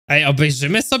Ej,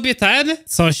 obejrzymy sobie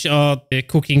coś o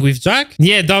Cooking with Jack?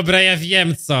 Nie, dobra, ja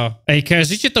wiem co. Ej,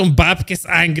 kojarzycie tą babkę z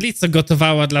Anglii, co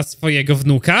gotowała dla swojego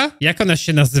wnuka? Jak ona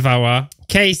się nazywała?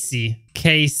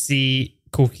 Casey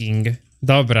Cooking.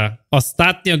 Dobra.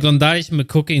 Ostatnio oglądaliśmy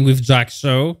Cooking with Jack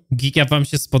Show. Giga wam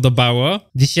się spodobało.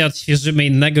 Dzisiaj odświeżymy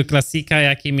innego klasika,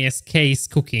 jakim jest Case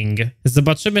Cooking.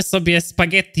 Zobaczymy sobie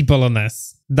spaghetti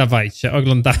bolognese. Dawajcie,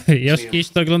 oglądamy. Ja już kiedyś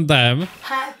to oglądałem.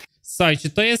 Słuchajcie,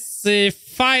 to jest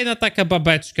fajna taka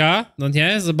babeczka, no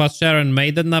nie? Zobaczcie, Iron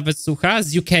Maiden nawet słucha,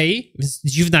 z UK, więc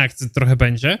dziwny akcent trochę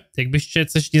będzie. Jakbyście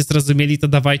coś nie zrozumieli, to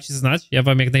dawajcie znać, ja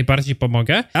wam jak najbardziej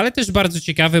pomogę. Ale też bardzo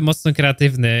ciekawy, mocno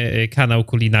kreatywny kanał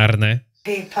kulinarny.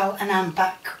 People and I'm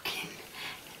back cooking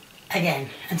again,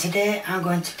 and today I'm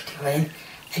going to be doing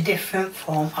a different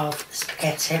form of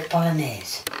spaghetti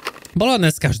bolognese.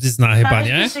 Bolognese każdy zna chyba,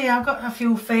 nie? As you see, I've got a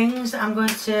few things that I'm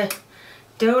going to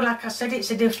do. Like I said,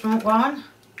 it's a different one.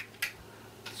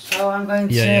 So I'm going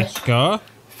to... Jajeczko.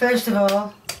 First of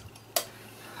all,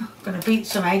 I'm going to beat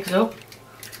some eggs up.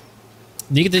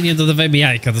 Nigdy nie dodawajmy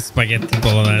jajka do spaghetti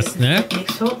bolognese, nie?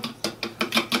 Mix up.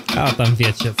 A tam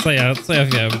wiecie, co ja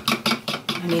wiem.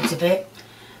 I need a bit.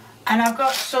 And I've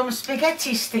got some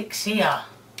spaghetti sticks here.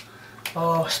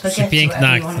 Or spaghetti, Piękny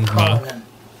whatever you want to call them.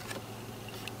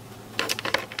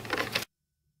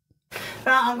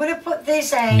 Right, I'm going to put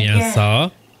this egg...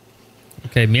 Mięso.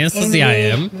 Okej, mięso z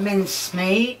jajem.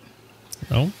 Mincemeat.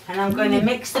 No. And I'm going to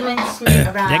mix the mincemeat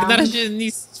around. Jak na razie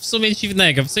nic w sumie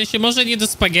dziwnego. W sensie może nie do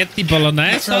spaghetti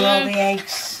bolognese, ale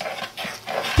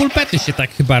pulpety się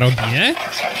tak chyba robi, nie?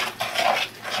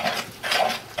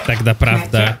 Tak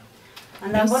naprawdę.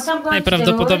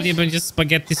 Najprawdopodobniej będzie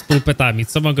spaghetti z pulpetami.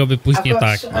 Co mogłoby pójść nie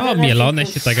tak? O, mielone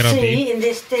się tak robi.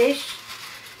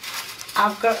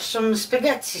 I've got some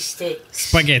spaghetti sticks.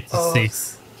 Spaghetti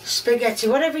sticks. Spaghetti,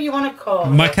 whatever you want to call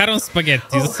it. Makaron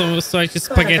spaghetti. To są, słuchajcie,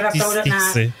 spaghetti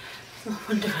sticksy.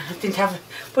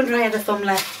 Wonder I had a thumb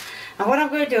left. And what I'm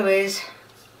going to do is,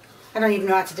 I don't even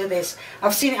know how to do this.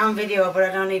 I've seen it on video, but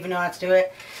I don't even know how to do it.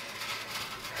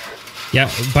 Ja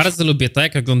bardzo lubię to,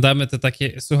 jak oglądamy te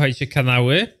takie, słuchajcie,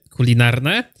 kanały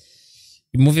kulinarne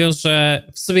i mówią, że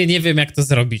w sumie nie wiem, jak to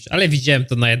zrobić, ale widziałem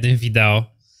to na jednym wideo.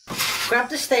 Grab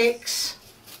the sticks,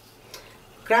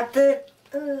 grab the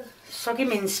soggy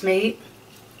mincemeat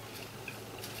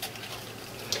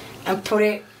and put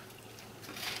it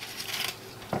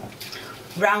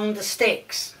round the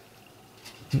sticks.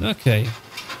 Okej.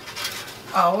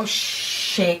 Oh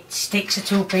shit, sticks are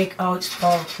too big. Oh, it's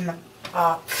falling from the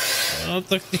pot. No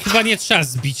to chyba nie trzeba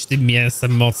zbić tym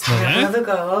mięsem mocno, nie? Another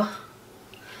go.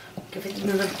 Give it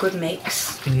another good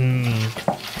mix.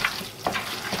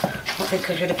 I think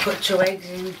I should have put 2 eggs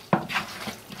in.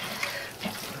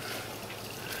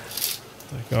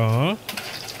 Tak, o.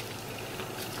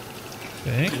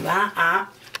 Okej. That.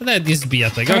 Nawet nie zbija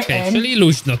tego, okej, czyli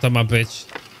luźno to ma być.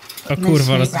 O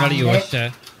kurwa, rozwaliło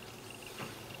się.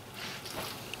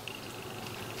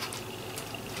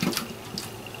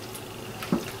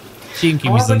 Dzięki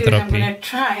mizantropii. I'm going to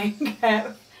try and get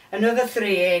another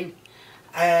 3 in,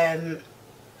 and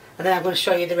then I'm going to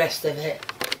show you the rest of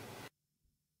it.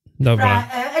 Dobra.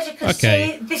 Right, as you can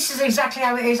see, this is exactly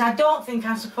how it is. I don't think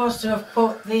I'm supposed to have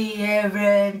put the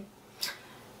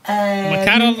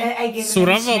makaron egg in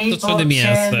surowo obtoczony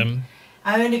mięsem.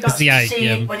 I only got z to jajkiem. see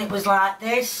it when it was like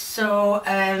this. So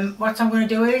what I'm going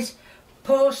to do is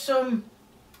pour some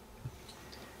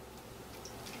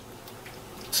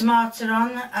tomato on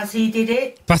as he did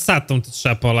it. Passatą to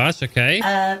trzeba polać, okej.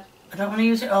 I don't want to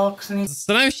use it all because I need...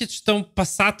 Zastanawiam się, czy tą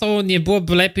passatą nie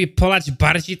byłoby lepiej polać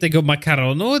bardziej tego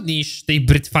makaronu niż tej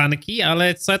brytwanki,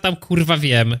 ale co ja tam kurwa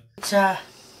wiem.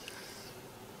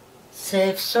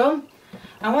 Save some.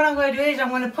 And what I'm going to do is I'm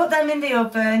going to put them in the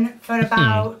oven for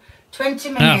about 20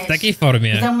 minutes. A, w takiej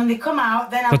formie. Then when they come out,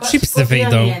 then To I've got to chipsy put the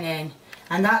wyjdą. onion in.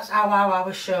 And that's how I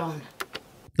was shown.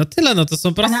 No tyle, no to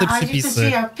są proste and as you can przepisy.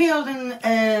 see, I've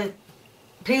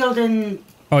peeled and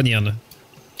Onion.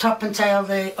 top and tail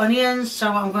the onions.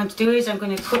 So what I'm going to do is I'm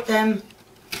going to cut them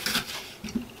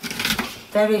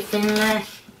very thinly.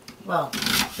 Well,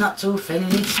 not too thin, you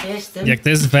need to taste them. Jak to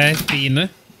jest thin?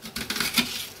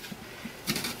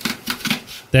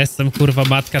 To jestem kurwa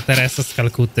matka Teresa z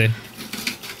Kalkuty.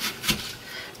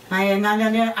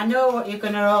 I know what you're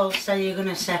going to all say. You're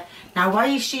going to say, now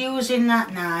why is she using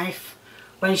that knife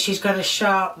when she's got a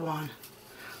sharp one?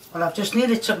 Well, I've just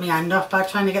nearly took my hand off by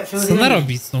trying to get through Co the onion.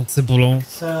 narobi z tą cebulą?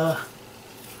 So,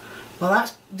 well,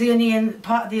 that's the onion,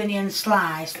 part of the onion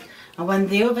sliced. And when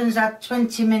the oven's had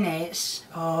 20 minutes,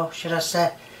 or should I say,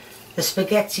 the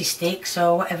spaghetti sticks,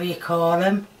 or whatever you call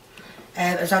them,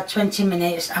 has had 20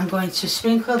 minutes, I'm going to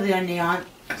sprinkle the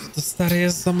To stary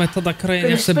jest za metoda I'm krojenia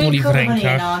gonna cebuli w sprinkle the onion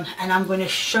rękach. on, and I'm gonna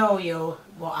show you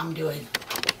what I'm doing.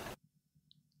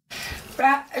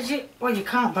 Right, well, you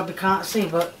probably can't see,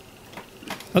 but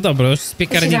No dobra, już z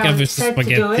piekarnika wyszły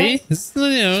spaghetti. No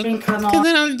nie, Sprinkle them on.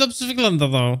 generalnie dobrze wygląda,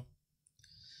 no.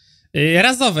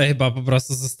 Razowe chyba po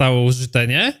prostu zostało użyte,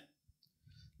 nie?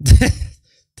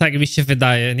 Tak mi się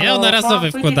wydaje, nie? Ona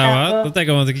razowe wkładała, do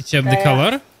tego ma taki ciemny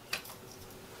kolor.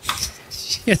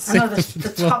 Jezu, I jak know to the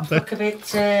top wygląda. look a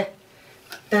bit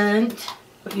burnt,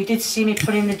 but you did see me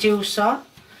putting the juice on.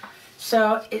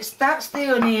 So that's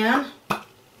the onion.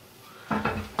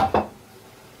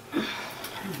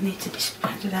 I need to be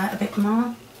spread out a bit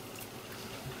more.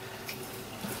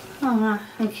 Oh, right,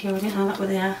 thank you. I didn't know that was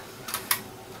there.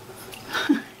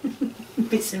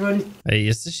 Bits of onion. Ej,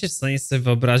 jesteście w stanie sobie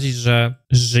wyobrazić, że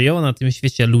żyją na tym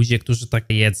świecie ludzie, którzy tak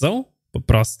jedzą? Po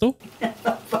prostu?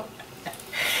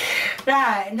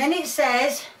 Right, and then it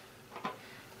says,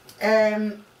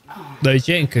 No i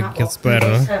dzięki, Kacper.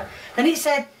 then it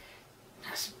said,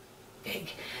 that's big.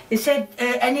 It said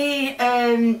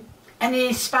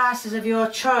any spices of your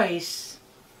choice.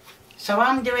 So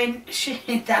I'm doing.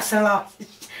 That's a lot.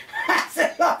 That's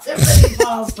a lot of bloody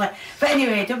parsley. But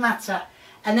anyway, it don't matter.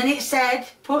 And then it said,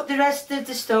 put the rest of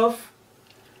the stuff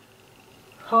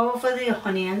over the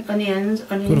onions.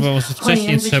 Kurwa, może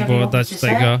wcześniej trzeba było dać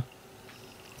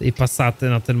tej pasaty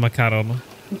na ten makaron.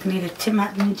 Need a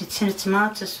tin of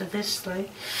tomatoes for this, like.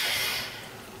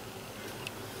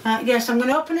 Yes, I'm going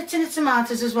to open a tin of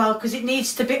tomatoes as well because it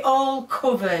needs to be all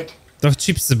covered. To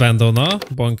chipsy będą, no?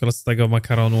 Bonkol z tego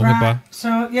makaronu chyba. So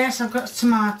yes, I've got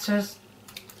tomatoes.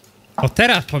 O,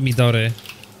 teraz pomidory.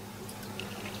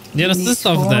 Nie no,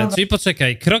 sensowne. Czyli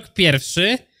poczekaj, krok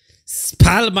pierwszy.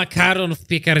 Spal makaron w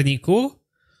piekarniku.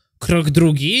 Krok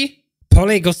drugi.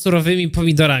 Polej go surowymi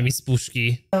pomidorami z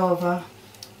puszki. Over.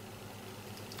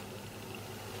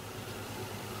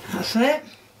 That's it.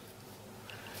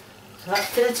 So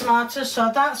that's the tomatoes.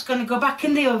 So that's going to go back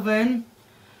in the oven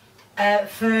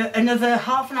for another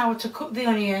half an hour to cook the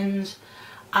onions,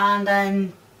 and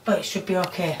then, but it should be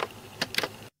okay.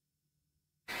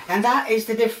 And that is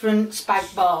the different spag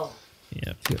ball.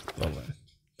 Ja pierdolę.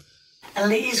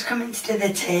 And Lee's coming to do the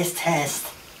taste test.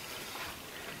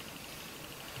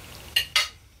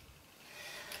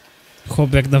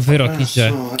 Chłop jak na wyrok idzie.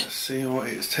 So let's see what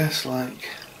it tastes like.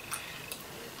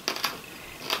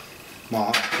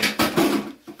 Mark.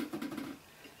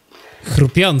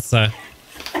 Chrupiące.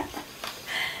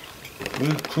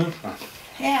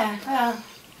 Yeah, well,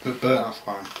 But that's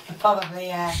fine. probably,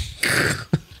 yeah.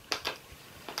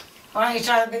 Why don't you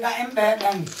try to be that in bit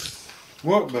then?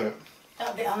 What bit?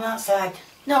 That bit on that side.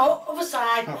 No, other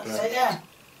side. That That's bit. it, yeah.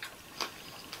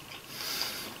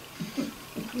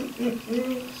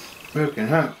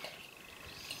 Working out.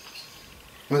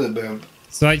 With a bit.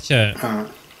 Słuchajcie,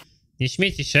 Alright. nie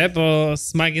śmiejcie się, bo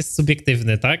smak jest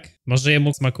subiektywny, tak? Może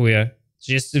jemu smakuje.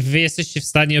 Czy wy jesteście w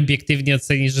stanie obiektywnie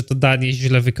ocenić, że to danie jest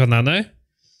źle wykonane?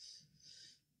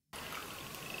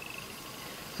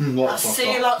 I Lots of see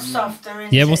a that. lot softer,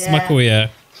 isn't Jemu it? Yeah. smakuje.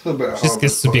 It's a bit Wszystko hard,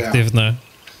 jest but yeah. subiektywne.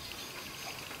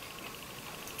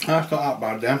 That's not that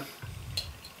bad then.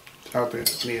 It's a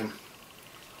bit medium.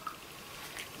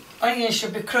 Onion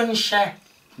should be crunchy.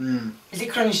 Mm. Is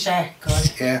it crunchy?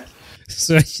 Good. Yeah.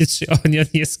 Słuchajcie, czy onion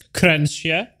jest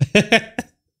crunchy?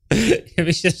 Ja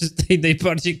myślę, że tutaj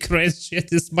najbardziej crunchy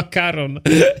to jest makaron.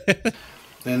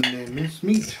 Then the minced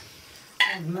meat.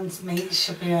 And minced meat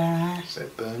should be alright. It's a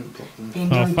bit burnt, but Been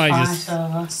O, done fajnie. twice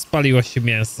over. Spaliło się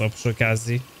mięso przy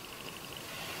okazji.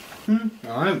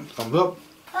 alright, thumbs up.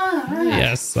 Oh, right.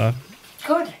 Jest.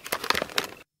 Good.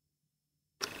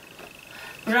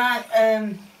 Right,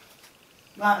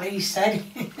 like Lee said,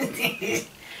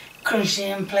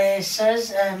 crunchy in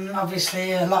places.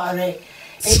 Obviously, a lot of it.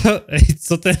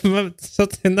 Co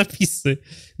te napisy?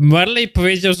 Marley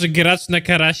powiedział, że gracz na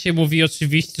karasie mówi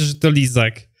oczywiście, że to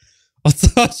lizak. O co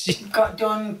chodzi? Got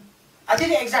done. I did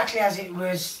it exactly as it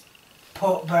was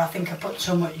put, but I think I put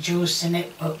so much juice in it,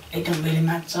 but it doesn't really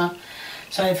matter.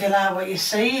 So if you like what you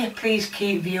see, please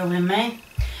keep viewing me.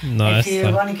 No If you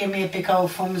jest. want to give me a big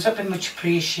old thumbs up, it'd much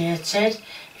appreciated.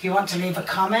 If you want to leave a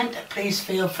comment, please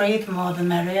feel free, the more the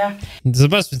merrier.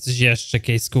 Zobaczmy coś jeszcze,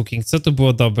 Case Cooking. Co tu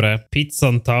było dobre? Pizza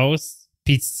on toast,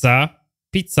 pizza.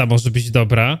 Pizza może być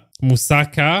dobra.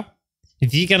 Musaka.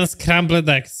 Vegan scrambled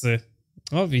eggsy.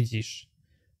 O, widzisz.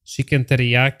 Chicken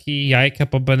teriyaki, jajka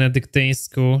po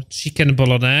benedyktyńsku, chicken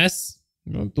bolognese.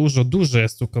 No dużo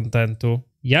jest tu kontentu.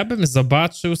 Ja bym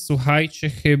zobaczył, słuchajcie,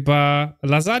 chyba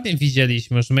lasagne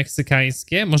widzieliśmy, już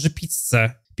meksykańskie, może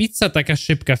pizzę. Pizza taka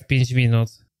szybka w 5 minut.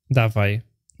 Dawaj.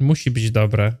 Musi być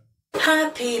dobre. Hi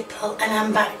people, and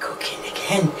I'm back cooking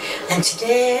again, and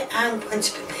today I'm going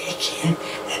to be making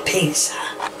a pizza.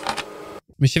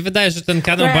 Mi się wydaje, że ten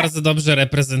kanał bardzo dobrze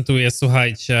reprezentuje,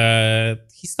 słuchajcie,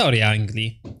 historię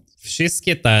Anglii.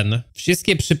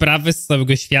 Wszystkie przyprawy z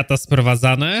całego świata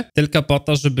sprowadzane tylko po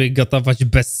to, żeby gotować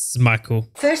bez smaku.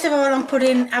 First of all,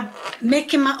 I'm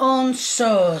making my own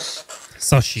sauce.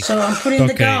 Sosik. So I'm putting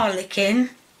the garlic in.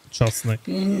 Czosnek.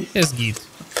 Jest git.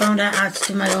 Found out how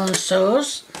to do my own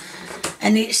sauce.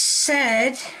 And it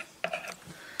said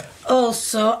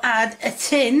also add a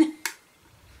tin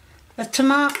of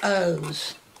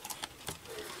tomatoes.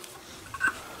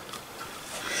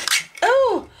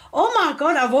 Oh my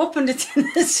God, I've opened a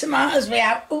tin of tomatoes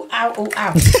without,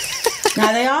 ow.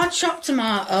 Now they are chopped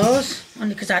tomatoes,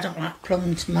 only because I don't like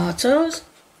plum tomatoes.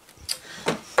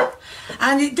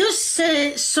 And it does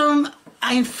say some,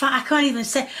 in fact I can't even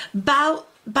say,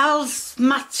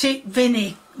 balsamic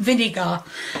vinegar,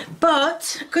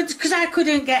 but because I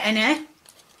couldn't get any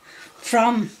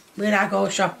from where I go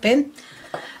shopping,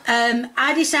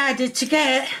 I decided to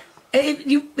get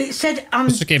it said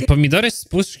Poczekaj, pomidory z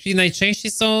puszki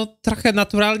najczęściej są trochę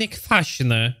naturalnie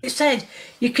kwaśne. It said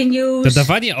you can use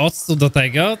dodawanie octu do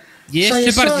tego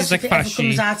jeszcze bardziej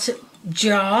zakwasi.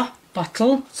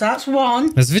 Bottle, so that's one.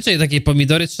 Zazwyczaj takie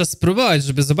pomidory trzeba spróbować,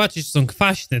 żeby zobaczyć, czy są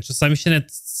kwaśne. Czasami się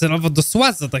nawet celowo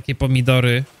dosładza takie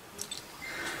pomidory.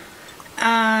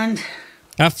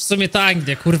 A w sumie to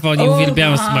Anglia, kurwa, oni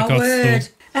uwielbiają smak octu.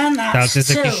 Tak, to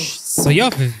jest jakiś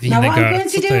sojowy winegar.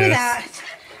 Co to jest?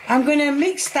 I'm going to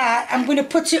mix that. I'm going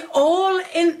to put it all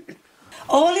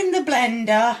in the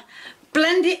blender,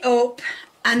 blend it up,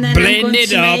 and then I'm going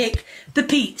to make the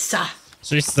pizza.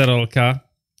 Cześć, Starolka.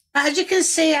 As you can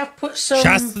see, I've put some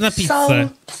ciasto na pizzę.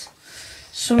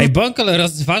 Ej, Bonkol,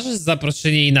 rozważysz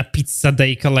zaproszenie jej na Pizza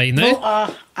Day kolejny?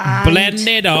 Blend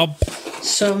it up.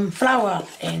 Some flour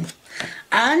in.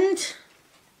 And...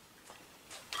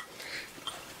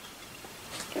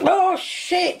 Oh,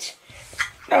 shit!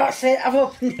 That's it, I've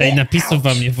opened it. Ej, napisów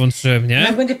wam nie włączyłem, nie?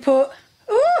 I'm going to put...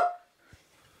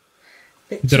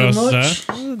 Drożdże.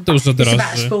 Dużo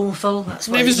drożdży. Najwyżej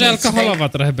Najwyżej alkoholowa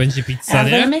trochę będzie pizza, I'm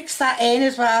nie? going to mix that in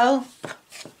as well.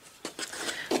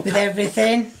 With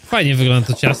everything. Fajnie wygląda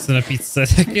to ciasto na pizzę,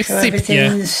 takie So sypkie.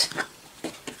 everything's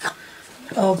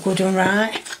all good and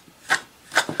right.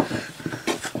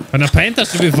 Ona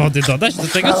pamiętasz, żeby wody dodać do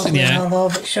tego, czy nie?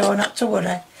 But sure, not to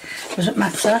worry. Doesn't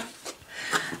matter.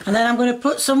 And then I'm going to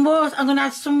put some water. I'm going to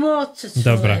add some water to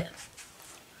Dobra. it.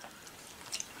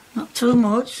 Not too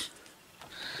much.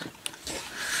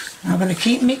 I'm going to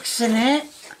keep mixing it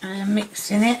and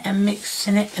mixing it and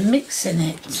mixing it and mixing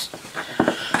it.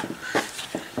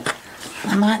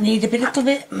 I might need a little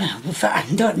bit. In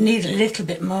fact, I don't need a little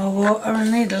bit more water.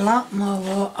 I need a lot more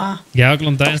water. Ja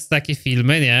oglądając takie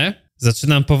filmy, nie?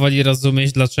 Zaczynam powoli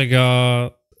rozumieć, dlaczego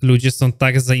ludzie są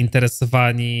tak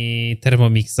zainteresowani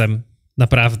Thermomixem.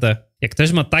 Naprawdę. Jak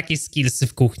ktoś ma takie skillsy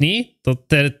w kuchni,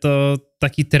 to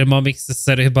taki Thermomix jest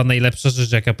serio chyba najlepsza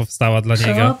rzecz, jaka powstała dla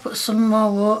niego. So put some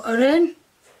more water in.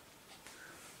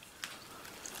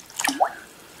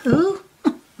 Ooh,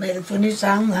 made a funny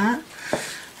sound that.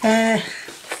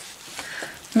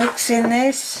 Mixing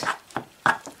this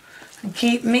and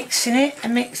keep mixing it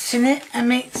and mixing it and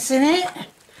mixing it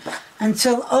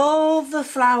until all the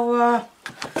flour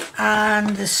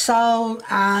and the salt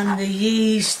and the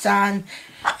yeast and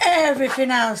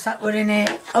everything else that were in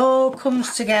it all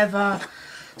comes together,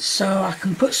 so I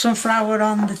can put some flour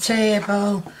on the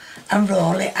table and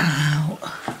roll it out.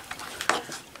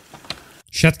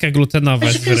 Siatka glutenowa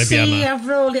jest wyrabiana.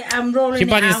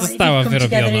 Chyba nie została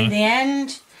wyrobiona.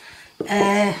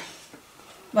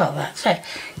 Well, that's it.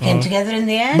 Came together in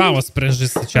the end. Mało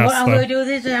sprężyste What ciasto. I'm going to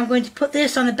do is I'm going to put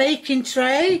this on a baking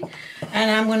tray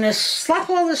and I'm going to slap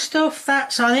all the stuff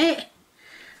that's on it.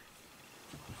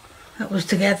 That was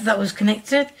together, that was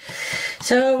connected.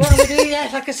 So what I'm going to do, yeah,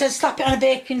 like I said, slap it on a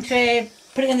baking tray,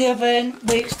 put it in the oven,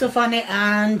 with stuff on it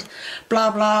and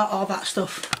blah blah, all that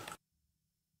stuff.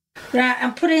 Right,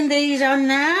 I'm putting these on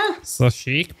now.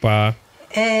 Sosik, pa.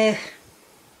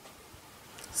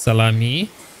 Salami.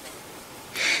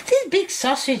 These big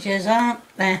sausages, aren't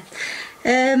they?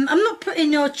 I'm not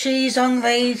putting no cheese on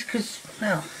these because,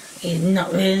 well, you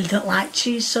don't like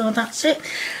cheese, so that's it.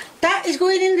 That is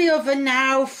going in the oven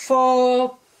now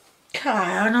for,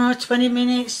 I don't know, 20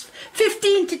 minutes,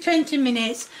 15 to 20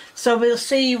 minutes. So we'll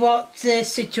see what the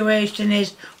situation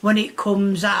is when it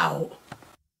comes out.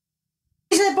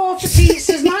 These are both the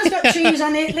pizzas. Mine's got cheese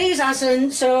on it, Lee's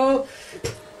hasn't, so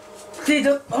they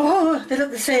look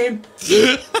the same.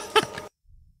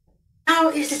 Now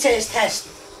is the taste test.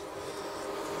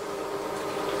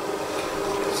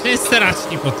 Czy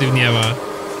steraczki po tym nie ma?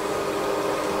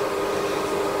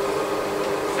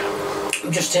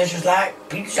 Just tastes like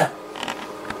pizza.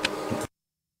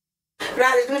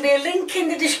 Right, there's going to be a link in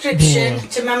the description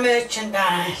to my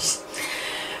merchandise.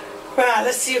 Right,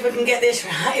 let's see if we can get this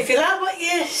right. If you like what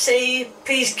you see,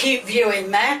 please keep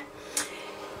viewing me.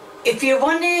 If you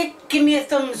want to give me a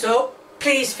thumbs up,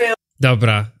 please feel...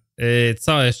 Dobra,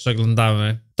 co jeszcze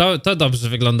oglądamy? To dobrze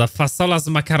wygląda. Fasola z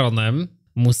makaronem,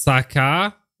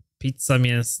 musaka, pizza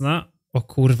mięsna. O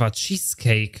kurwa,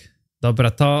 cheesecake.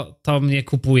 Dobra, to mnie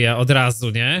kupuje od razu,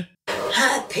 nie?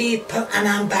 Hi people, and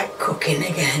I'm back cooking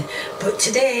again. But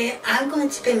today I'm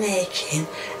going to be making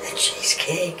a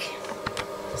cheesecake.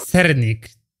 Sernik.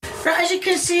 Right, as you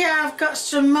can see, I've got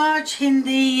some marge in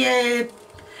the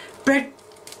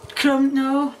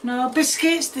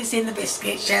biscuits. This in the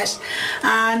biscuits, yes.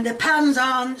 And the pan's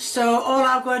on, so all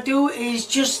I've got to do is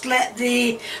just let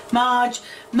the marge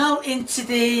melt into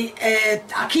the...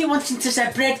 I keep wanting to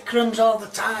say breadcrumbs all the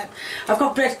time. I've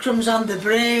got breadcrumbs on the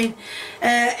brain.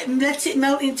 Let it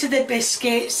melt into the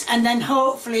biscuits, and then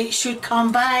hopefully it should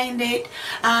combine it,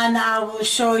 and I will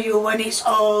show you when it's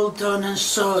all done and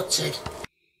sorted.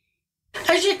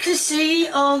 As you can see,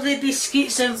 all the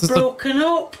biscuits have broken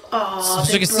up. Oh,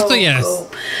 they broke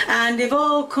up. And they've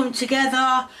all come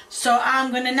together. So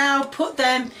I'm going to now put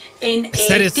them in a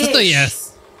dish. Co to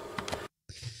jest?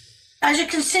 As you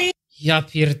can see... Ja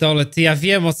pierdolę, ty, ja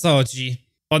wiem o co chodzi.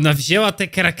 Ona wzięła te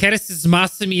krakersy z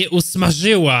masłem i je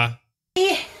usmażyła.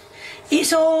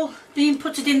 It's all being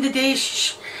put in the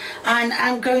dish. And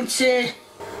I'm going to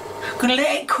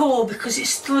let it cool because it's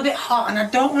still a bit hot, and I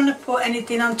don't want to put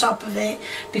anything on top of it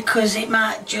because it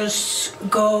might just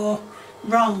go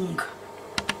wrong.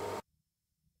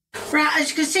 Right, as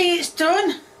you can see, it's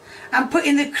done. I'm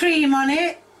putting the cream on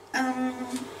it.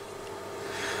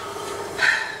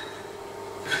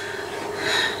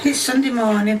 It's Sunday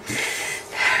morning.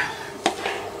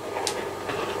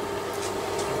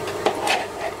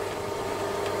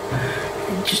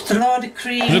 Just a load of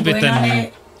cream going on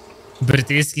it.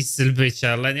 Brytyjski styl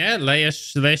bycia, ale nie?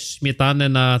 Lejesz śmietanę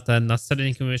na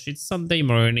sernik i mówisz, it's Sunday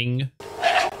morning.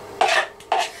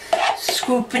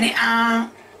 Scooping it out,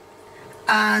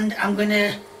 and I'm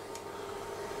gonna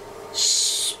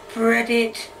spread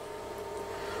it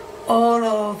all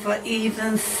over,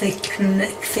 even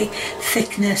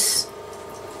thickness.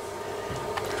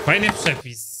 Fajny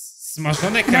przepis.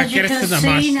 Smażone krakersy na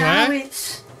maśle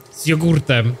z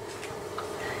jogurtem.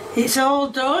 It's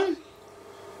all done.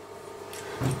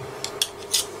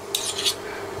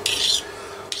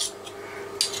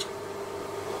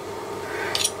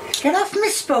 Get off my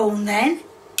spoon then.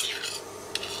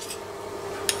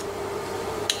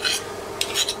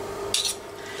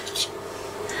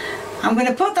 I'm going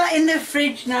to put that in the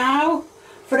fridge now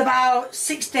for about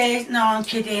 6 days. No, I'm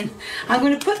kidding. I'm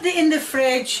going to put it in the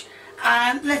fridge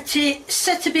and let it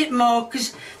set a bit more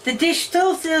because the dish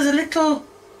still feels a little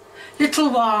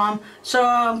warm. So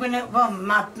I'm going to, well,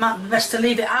 might be best to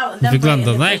leave it out. And then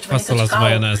wygląda na jak fasola z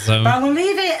majonezem. But I'm going to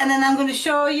leave it, and then I'm going to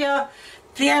show you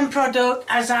the end product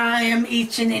as I am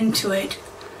eating into it.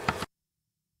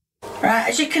 Right,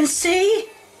 as you can see,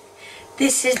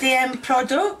 this is the end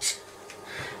product.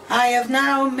 I have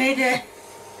now made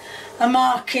a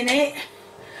mark in it,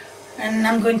 and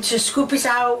I'm going to scoop it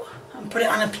out and put it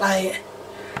on a plate.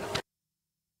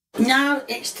 Now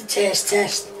it's the taste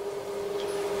test.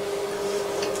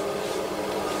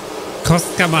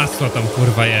 Kostka masła tam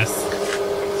kurwa jest.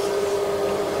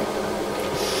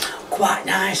 Quite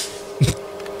nice.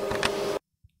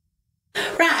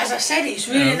 Right, as I said, it's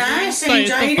really nice. To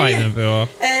fajne było.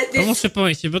 To muszę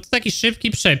pomyśleć, bo to taki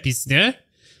szybki przepis, nie?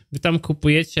 Wy tam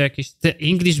kupujecie jakieś...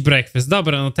 English breakfast.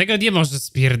 Dobra, no tego nie możesz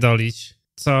spierdolić.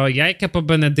 Co? Jajka po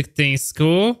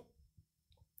benedyktyńsku,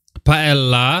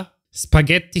 paella,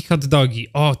 spaghetti hot dogi.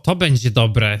 O, to będzie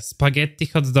dobre. Spaghetti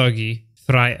hot dogi.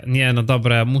 Nie, no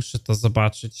dobra, muszę to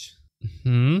zobaczyć.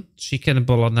 Chicken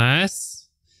bolognese.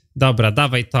 Dobra,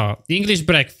 dawaj to. English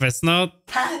breakfast, no.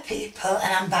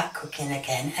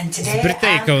 Z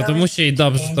Brytyjką, to musi jej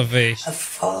dobrze to wyjść.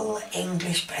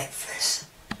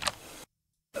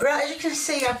 Right, as you can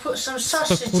see, I put some Co to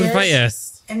sausages kurwa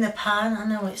jest? in the pan. I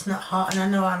know it's not hot, and I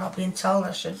know I'm not being told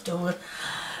I should do it.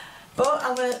 But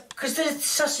I'm gonna, because the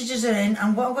sausages are in,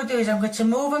 and what I'm gonna do is I'm going to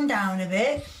move them down a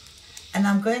bit, and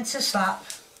I'm going to slap.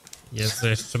 Jezu,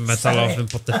 jeszcze metalowym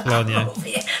po teflonie.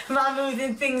 I'm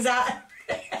moving things out.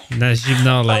 Na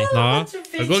zimny olej, no.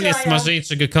 Ogólnie smażenie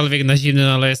czegokolwiek na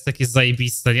zimny olej jest takie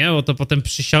zajebiste, nie? Bo to potem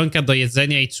przysiąka do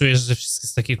jedzenia i czujesz, że wszystko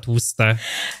jest takie tłuste.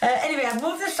 Anyway, I've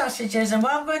moved the sausages, and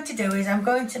what I'm going to do is I'm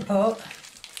going to put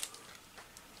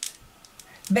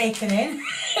bacon in.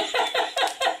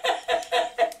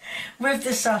 with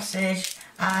the sausage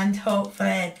and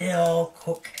hopefully they all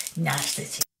cook nicely.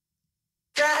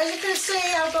 Right, as you can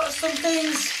see, I've got some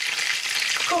things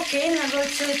cooking. I'm going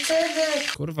to turn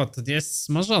the Kurwa, to nie jest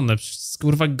smażone, przecież jest,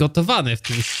 kurwa, gotowane w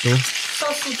tłuszczu.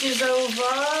 sausages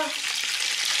over.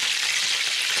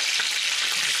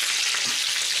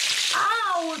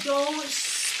 Ow, don't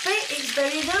spit. It's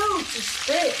very rude to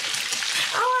spit.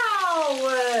 Ow!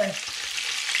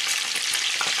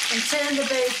 And turn the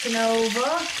bacon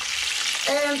over.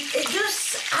 It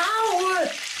just, ow!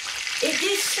 It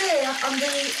did say on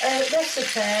the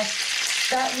recipe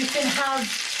that you can have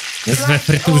Jest we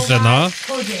fryturze, no.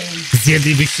 pudding.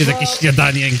 Zjedlibyście takie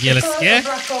śniadanie angielskie?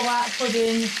 Black or white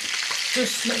pudding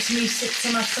just makes me sick to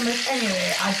my stomach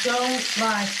anyway. I don't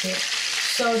like it.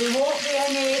 So there won't be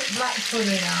any black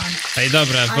pudding on. Ej,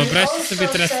 dobra, wyobraźcie sobie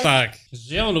teraz tak.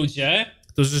 Żyją ludzie,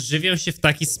 którzy żywią się w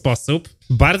taki sposób.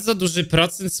 Bardzo duży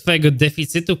procent swojego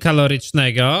deficytu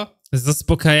kalorycznego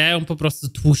zaspokajają po prostu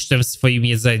tłuszczem w swoim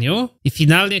jedzeniu i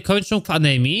finalnie kończą w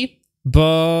anemii,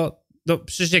 bo no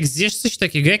przecież jak zjesz coś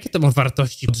takiego, jakie to ma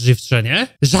wartości odżywcze, nie?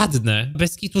 Żadne.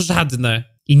 Bez kitu żadne.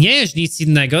 I nie jesz nic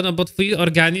innego, no bo twój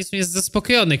organizm jest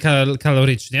zaspokojony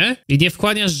kalorycznie i nie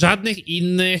wchłaniasz żadnych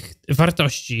innych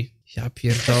wartości. Ja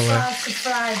pierdolę.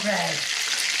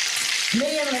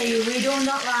 Me and Lee, we do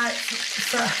not like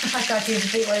I can't even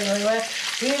speak really well.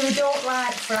 We don't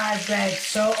like fried bread.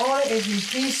 So all it is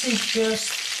this is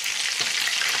just,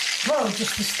 well,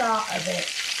 just the start of it.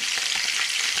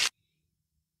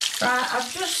 Right,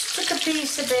 I've just took a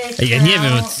piece of bacon. Ja nie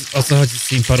wiem, o co chodzi z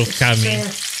tymi parówkami. Yeah,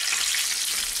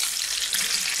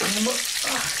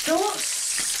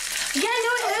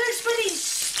 no, it hurts when it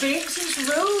spits. It's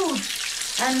rude.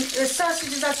 And the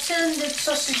sausages, I've turned the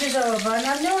sausages over and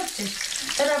I've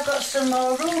noticed that I've got some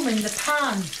more room in the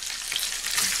pan.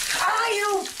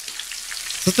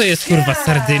 Co to jest, kurwa,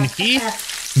 sardynki?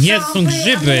 Nie, to są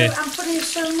grzyby. I'm putting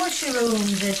some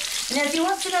mushrooms in. Now, if you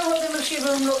want to know what the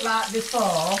mushroom looked like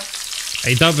before...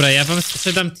 Ej, dobra, ja wam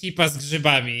sprzedam tipa z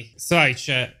grzybami.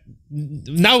 Słuchajcie,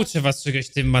 nauczę was czegoś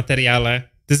w tym materiale.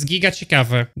 To jest giga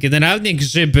ciekawe. Generalnie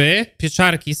grzyby,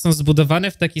 pieczarki są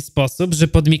zbudowane w taki sposób, że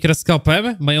pod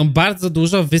mikroskopem mają bardzo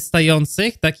dużo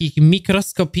wystających, takich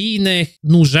mikroskopijnych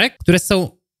nóżek, które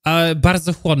są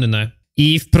bardzo chłonne.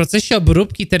 I w procesie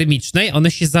obróbki termicznej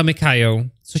one się zamykają.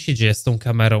 Co się dzieje z tą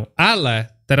kamerą? Ale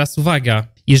teraz uwaga.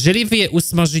 Jeżeli wy je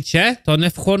usmażycie, to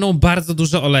one wchłoną bardzo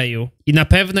dużo oleju. I na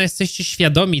pewno jesteście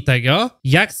świadomi tego,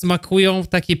 jak smakują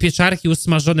takie pieczarki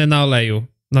usmażone na oleju.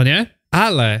 No nie?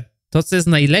 Ale to, co jest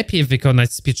najlepiej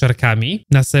wykonać z pieczarkami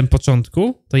na samym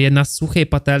początku, to je na suchej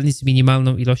patelni z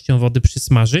minimalną ilością wody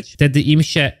przysmażyć. Wtedy im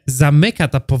się zamyka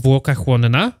ta powłoka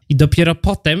chłonna i dopiero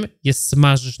potem je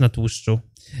smażysz na tłuszczu.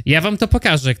 Ja wam to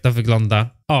pokażę, jak to wygląda.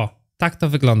 O, tak to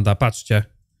wygląda, patrzcie.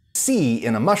 See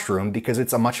in a mushroom because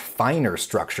it's a much finer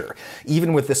structure.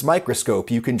 Even with this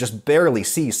microscope, you can just barely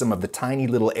see some of the tiny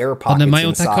little air pockets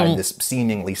inside this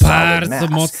seemingly solid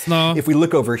mass. If we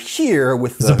look over here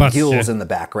with the gills in the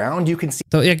background, you can see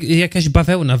to jak jakaś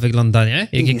bawełna wygląda, nie?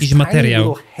 Jak jakiś materiał.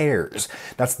 Little hairs.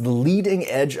 That's the leading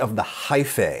edge of the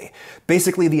hyphae.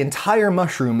 Basically, the entire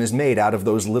mushroom is made out of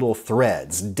those little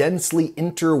threads, densely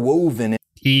interwoven.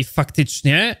 I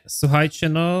faktycznie, słuchajcie,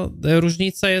 no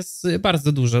różnica jest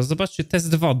bardzo duża. Zobaczcie,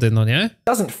 test wody, no nie?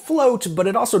 Doesn't float, but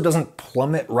it also doesn't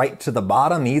plummet right to the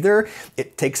bottom either.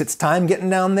 It takes its time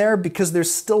getting down there because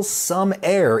there's still some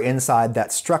air inside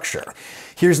that structure.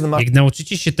 Here's the Jak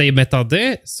nauczycie się tej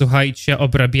metody, słuchajcie,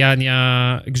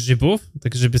 obrabiania grzybów, te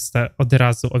grzyby od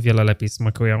razu o wiele lepiej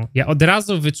smakują. Ja od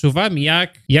razu wyczuwam,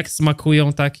 jak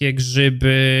smakują takie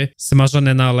grzyby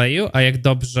smażone na oleju, a jak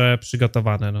dobrze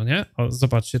przygotowane, no nie? O,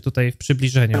 zobaczcie tutaj w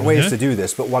przybliżeniu. Ways to do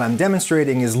this, but what I'm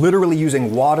demonstrating is literally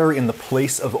using water in the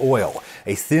place of oil.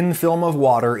 A thin film of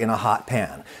water in a hot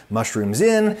pan. Mushrooms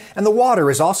in, and the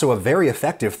water is also a very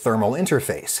effective thermal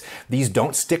interface. These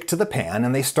don't stick to the pan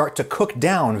and they start to cook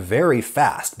down very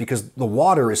fast because the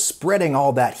water is spreading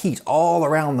all that heat all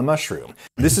around the mushroom.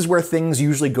 This is where things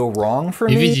usually go wrong for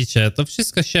me. I widzicie, to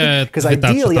wszystko się wytacza,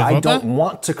 ideally ta woda? I don't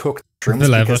want to cook mushrooms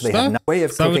because they have no way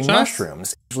of cooking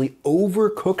mushrooms. Usually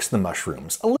overcooks the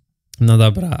mushrooms. No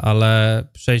dobra, ale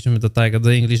przejdźmy do tego,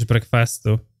 do English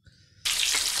breakfastu.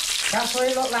 That's what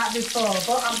it looked like before,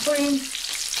 but I'm putting...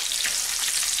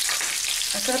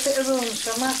 I've got a bit of room,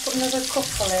 so I might put another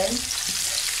couple in.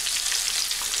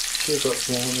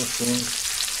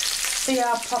 See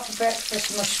our proper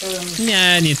breakfast mushrooms.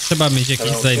 Nie trzeba mieć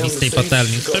jakiejś zajebistej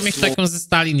patelni. Trzeba mieć taką ze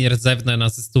stali nierdzewne, na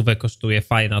ze stówę kosztuje,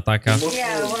 fajna taka.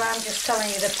 Yeah, well I'm just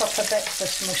telling you the proper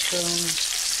breakfast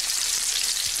mushrooms.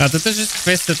 A to też jest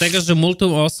kwestia tego, że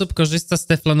multum osób korzysta z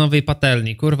teflonowej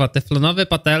patelni. Kurwa, teflonowe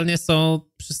patelnie są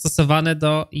przystosowane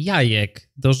do jajek,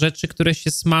 do rzeczy, które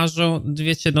się smażą.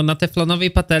 Wiecie, no na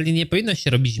teflonowej patelni nie powinno się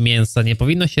robić mięsa, nie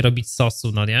powinno się robić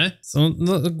sosu, no nie? Są,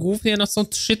 no, głównie no, są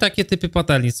 3 takie typy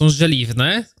patelni. Są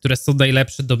żeliwne, które są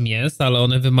najlepsze do mięs, ale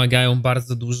one wymagają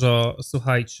bardzo dużo,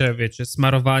 słuchajcie, wiecie,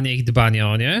 smarowania i dbania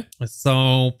o nie.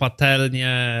 Są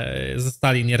patelnie ze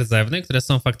stali nierdzewnej, które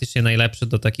są faktycznie najlepsze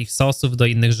do takich sosów, do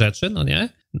innych rzeczy, no nie?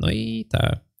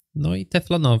 No i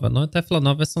teflonowe. No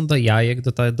teflonowe są do jajek,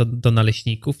 do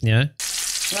naleśników, nie?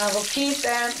 Now we'll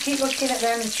keep looking at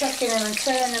them and checking them and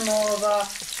turning them over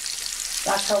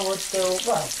like I would do,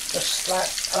 well, just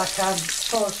like I'm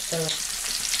supposed to.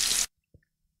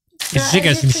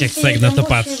 Żygać mi się chce, jak na to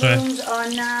patrzę. The mushrooms are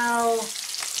now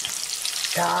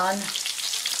done.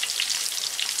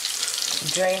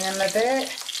 Drain them a bit.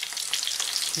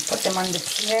 And put them on the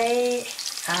plate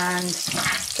and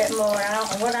get more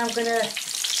out. And what I'm gonna...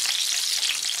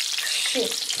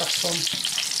 Shit, that's one.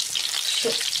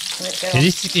 Shit.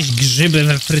 Mieliście jakieś grzyby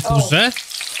we fryturze?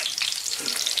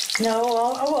 No,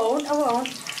 I won't.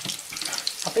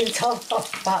 I've been told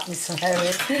off about me some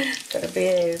areas. Gotta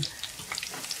behave.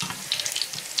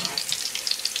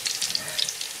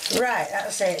 Right,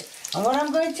 that's it. And what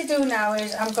I'm going to do now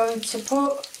is I'm going to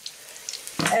put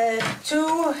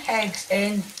 2 eggs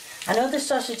in. I know the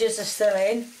sausages are still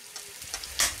in.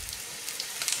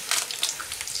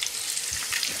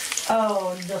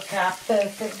 Oh, look how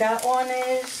perfect that one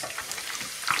is.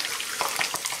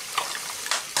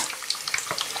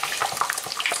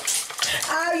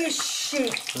 Oh, you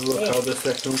shit. And look how the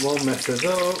second one messes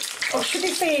up. Oh, should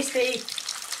be tasty.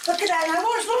 Look at that. Now,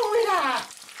 what's wrong with that?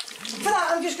 For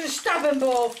that, I'm just going to stab them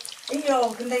both in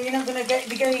yolk, and then you're not going to get.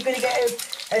 You're going to get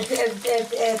a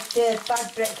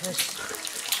bad breakfast.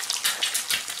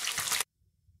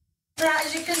 Right,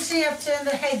 as you can see, I've turned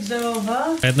the eggs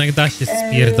over. Jednak da się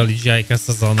spierdolić jajka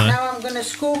sadzone. Now I'm going to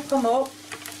scoop them up.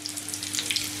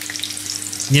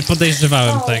 Nie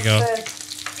podejrzewałem tego,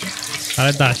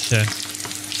 ale da się.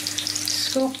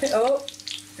 Scoop it up,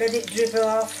 let it dribble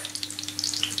off,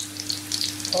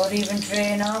 or even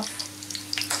drain off.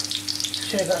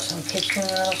 Should have got some kitchen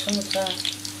or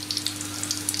something.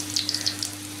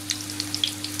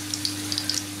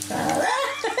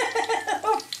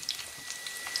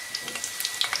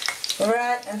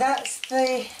 Right, and that's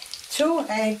the 2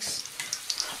 eggs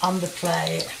on the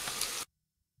plate.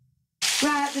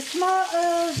 Right, the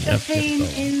tomatoes have been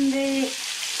in the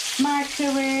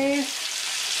microwave.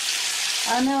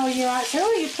 I know you might say,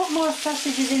 oh, you put more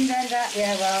sausages in than that.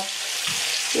 Yeah, well,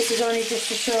 this is only just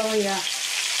to show you.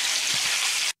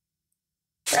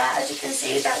 Right, as you can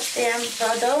see, that's the end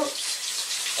product.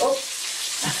 Oh,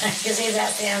 you can see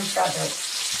that's the end product.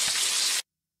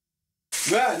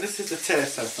 Right, this is the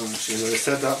taste test on machine. I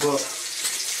said that, but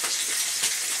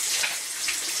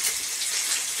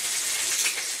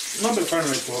I'm not a big fan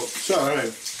of it, but it's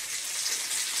alright.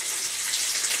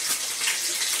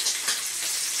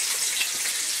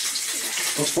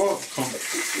 What's what?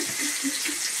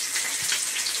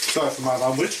 Sorry for my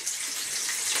language.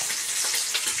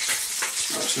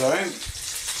 That's right.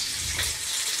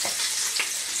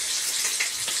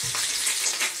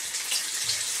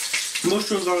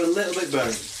 Mushrooms are a little bit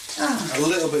burnt. A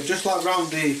little bit, just like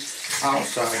round the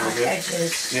outside of it.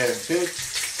 Edges. Yeah, see?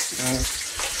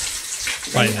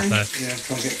 Fajne też. Yeah,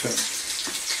 come get to it.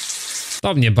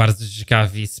 To mnie bardzo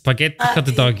ciekawi. Spaghetti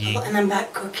hot dogi. And I'm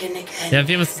back cooking again. Ja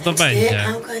wiem, co to będzie.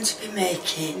 I'm going to be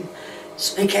making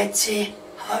spaghetti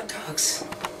hot dogs.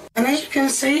 And as you can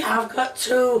see, I've got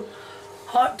 2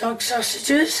 hot dog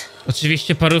sausages.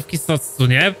 Oczywiście parówki z octu,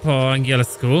 nie? Po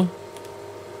angielsku.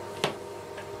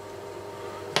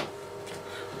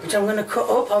 Which I'm going to cut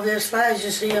up, obviously, as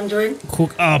you see I'm doing.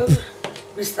 Cook up.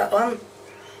 Missed that one.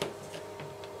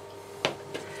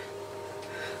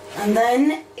 And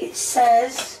then it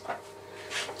says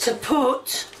to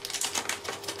put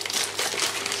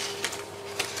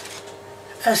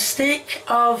a stick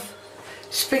of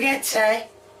spaghetti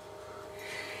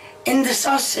in the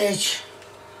sausage.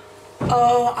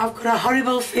 Oh, I've got a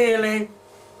horrible feeling.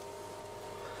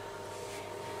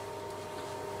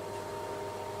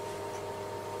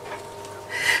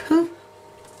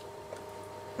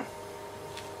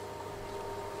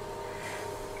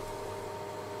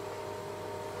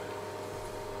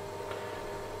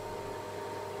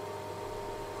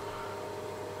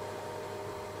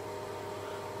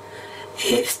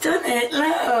 It's done it,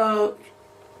 look.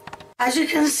 As you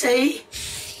can see,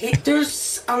 it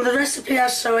does, on the recipe I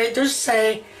saw, it does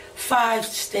say 5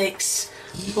 sticks,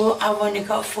 but I've only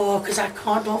got 4 because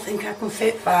don't think I can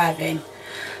fit 5 in.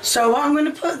 So what I'm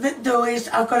going to do is,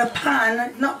 I've got a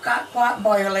pan, not quite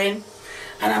boiling,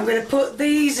 And I'm going to put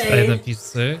these Daję in.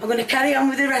 napisy. I'm going to carry on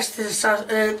with the rest of the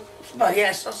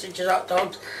sausages, hot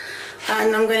dogs.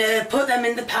 And I'm going to put them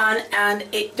in the pan, and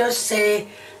it does say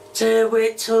to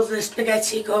wait till the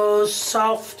spaghetti goes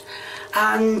soft,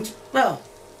 and, well,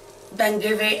 then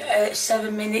give it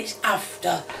 7 minutes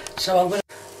after. So I'm going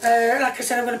to, like I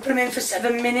said, I'm going to put them in for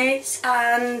 7 minutes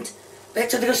and wait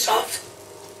till they go soft.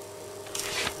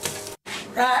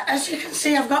 Right, as you can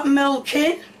see, I've got milk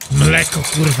in. Mleko,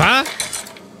 kurwa?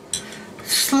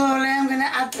 Slowly I'm going to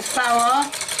add the flour.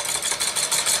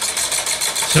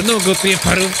 Czemu gotuję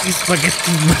parówki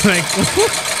spaghetti w mleku?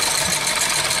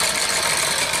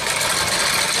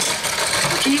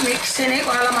 Keep mixing it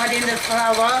while I'm adding the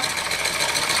flour.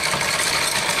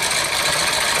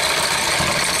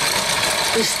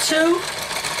 There's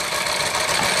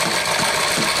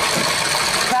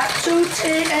about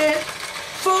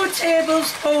 4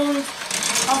 tablespoons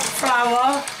of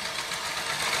flour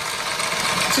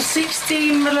to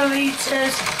 16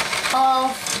 millilitres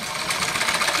of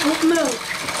milk.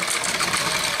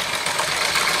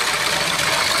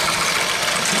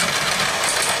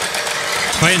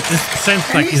 Fajny ten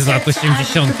sprzęt taki z lat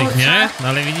 80., nie? No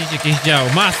ale widzicie, jakieś działo.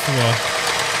 Masło.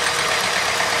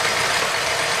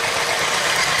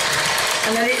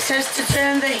 And then it says to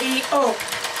turn the heat up.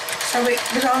 So it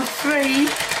was on 3.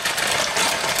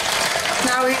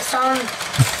 Now it's on.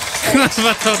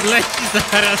 Kurwa, to odleci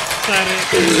zaraz,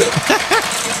 stary.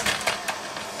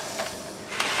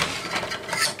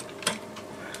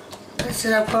 So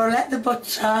I've got to let the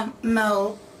butter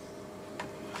melt.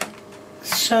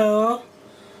 So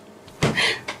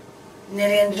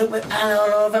nearly ended up with pan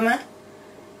all over me.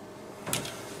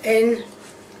 In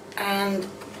and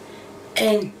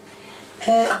in.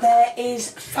 There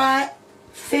is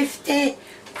 50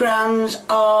 grams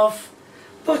of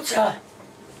butter.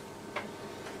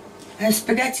 And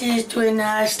spaghetti is doing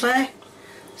nicely.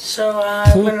 So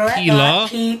I'm Pół going to let kilo that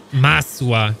keep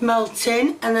masła.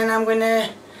 melting, and then I'm going to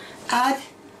add,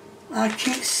 like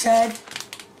it said,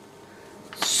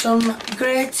 some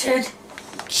grated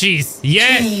Cheese.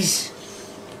 Yes! cheese.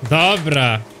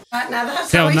 Dobra. Right, now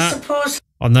that's Ty, how ona- it's supposed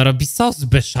Ona robi sos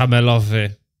beszamelowy.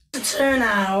 to turn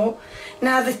out.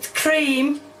 Now the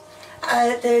cream,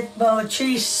 the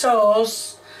cheese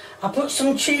sauce, I put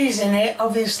some cheese in it,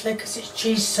 obviously, because it's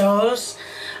cheese sauce.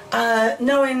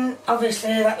 Knowing, obviously,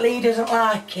 that Lee doesn't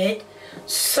like it,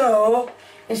 so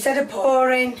instead of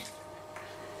pouring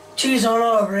cheese all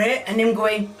over it and him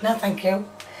going, no thank you,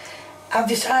 I've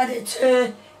decided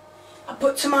to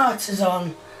put tomatoes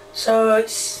on. So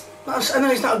it's, I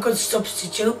know it's not a good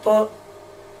substitute, but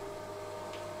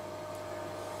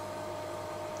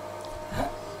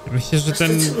Myślę, że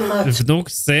ten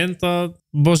wnuk, syn to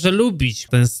może lubić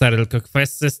ten ser, tylko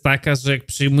kwestia jest taka, że jak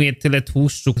przyjmuje tyle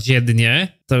tłuszczu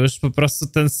dziennie, to już po prostu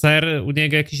ten ser u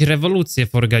niego jakieś rewolucje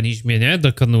w organizmie, nie?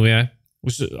 Dokonuje.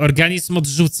 Już organizm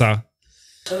odrzuca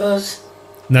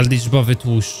nadliczbowy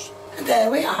tłuszcz.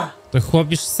 there we are. To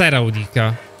chłop już sera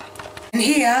unika. And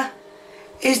here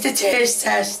is the taste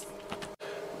test.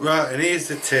 Right, and here's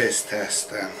the taste test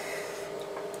then.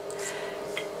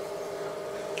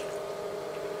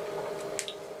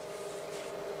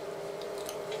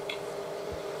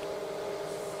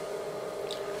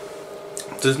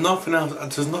 There's nothing else.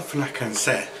 There's nothing I can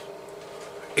say.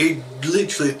 It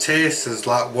literally tastes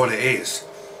like what it is.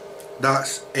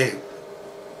 That's it.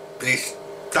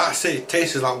 That's it. It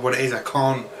tastes like what it is. I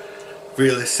can't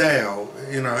really say. Oh,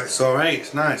 you know, it's alright.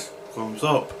 It's nice. Thumbs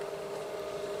up.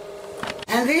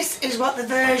 And this is what the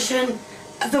version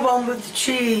of the one with the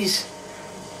cheese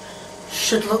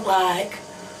should look like.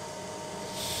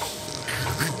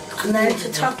 And then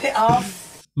to top it off,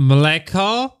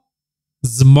 Mleko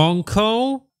z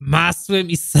mąką, masłem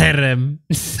i serem.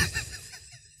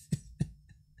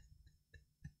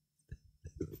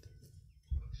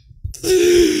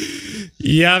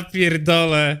 Ja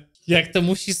pierdolę. Jak to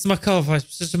musi smakować?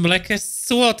 Przecież mleko jest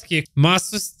słodkie.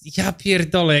 Masło jest... Ja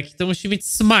pierdolę, jaki to musi mieć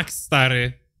smak,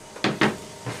 stary.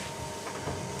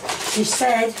 she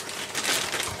said,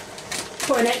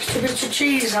 put an extra bit of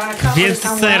cheese on. I can't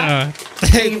Więcej understand sera.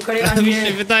 why. You've got it Ale on mi your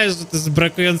się wydaje, że to jest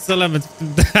brakujący element w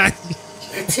tym daniu.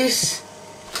 lettuce.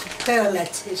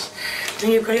 Lettuce.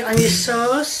 And you've got it on your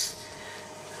sauce.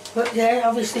 But yeah,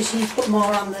 obviously she's put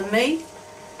more on than me.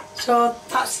 So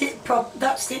that's it.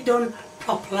 That's it done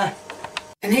properly.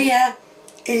 And here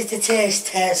is the taste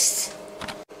test.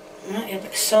 Right, a bit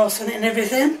of sauce on it and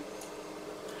everything.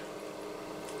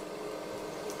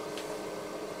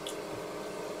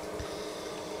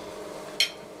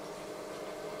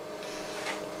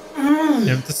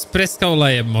 Ja bym to spryskał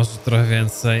olejem może trochę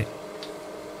więcej.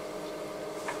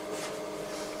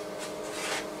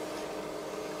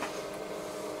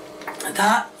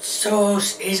 That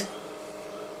sauce is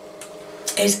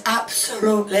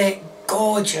absolutely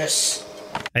gorgeous.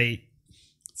 Ej,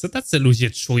 co tacy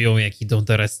ludzie czują, jak idą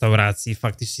do restauracji i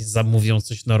faktycznie zamówią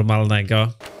coś normalnego?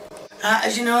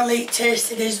 As you know, Lee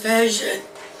tasted his version,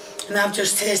 and I've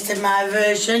just tasted my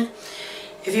version.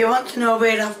 If you want to know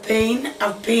where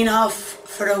I've been off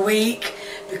for a week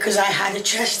because I had a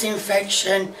chest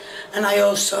infection and I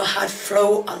also had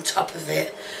flu on top of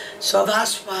it. So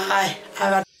that's why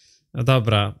I've had... No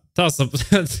dobra, to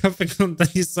wygląda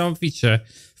niesamowicie.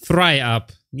 Fry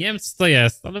up. Nie wiem, co to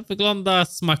jest, ale wygląda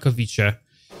smakowicie.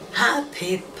 Hi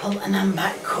people, and I'm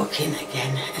back cooking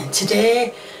again. And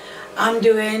today I'm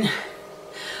doing...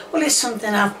 Well, it's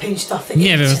something I've pinched off the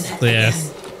Nie wiem, internet co to again.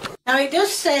 jest. Now it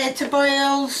does say to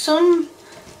boil some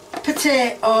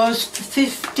potatoes for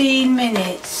 15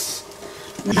 minutes.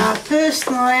 Now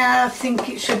personally I think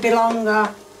it should be longer,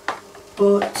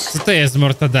 but Co to jest,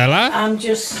 mortadela? I'm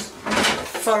just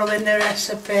following the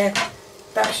recipe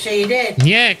that she did.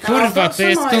 Nie, Now, I've kurwa, got to some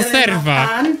jest oil in my konserwa.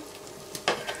 pan,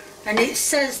 and it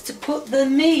says to put the To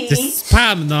meat jest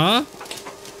spam, no.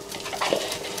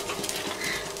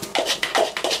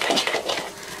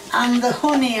 and the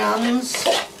onions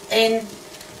in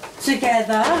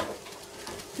together.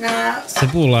 Now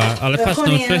Cebula, ale the patrz,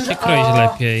 nauczyłem się kroić are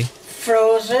lepiej.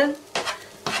 frozen,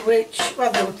 which,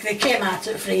 well, they came out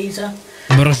of the freezer.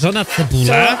 Mrożona So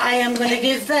cebula? I am going to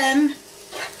give them,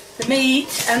 the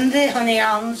meat and the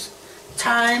onions,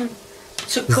 time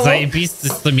to cook. Zajebiste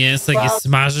jest to mięso, jak je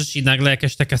smażysz i nagle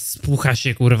jakaś taka spucha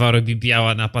się, kurwa, robi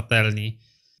biała na patelni.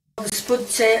 The spud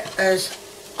potatoes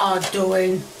are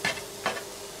doing.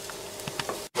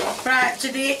 Right, to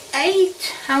the 8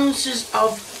 ounces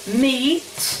of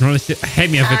meat No ale się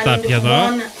chemia wytapia, and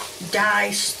no. 1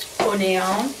 diced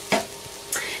onion.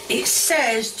 It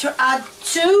says to add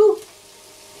 2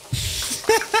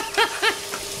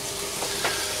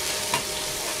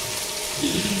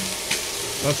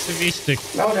 Oczywiście,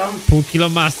 hold on, pół kilo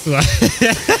masła.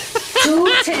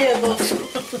 2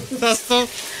 tablespoons To są...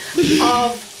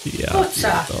 of Ja butter,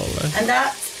 pierdolę. and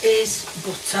that is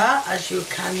butter, as you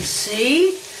can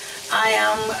see. I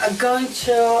am going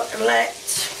to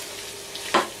let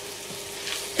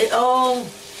it all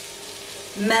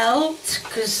melt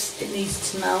because it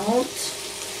needs to melt.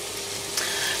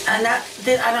 And that,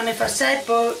 I don't know if I said,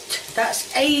 but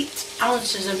that's 8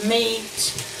 ounces of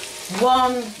meat,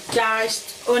 1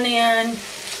 diced onion,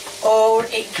 or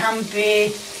it can be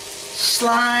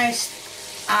sliced,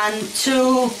 and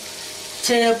 2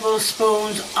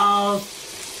 tablespoons of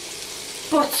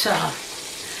butter.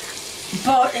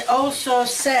 But it also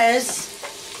says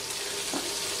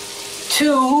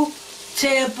 2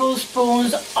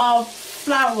 tablespoons of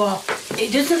flour.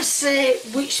 It doesn't say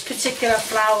which particular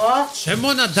flour. Czemu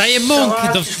ona daje So mąkę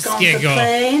I've do just gone for wszystkiego?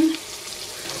 plain.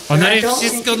 Ona And I je don't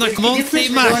wszystko think na it makes a mące i difference,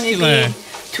 but only maśle.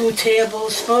 be 2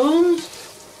 tablespoons.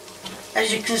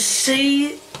 As you can see,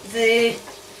 the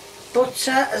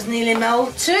butter has nearly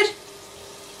melted.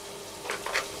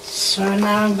 So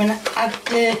now I'm going to add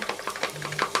the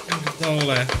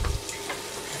Dole.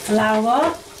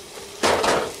 flour.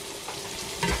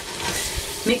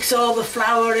 Mix all the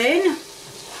flour in.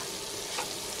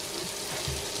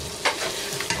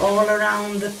 All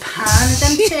around the pan.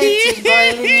 Them potatoes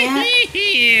boiling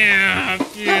here.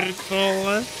 Ja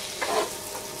pierdolę.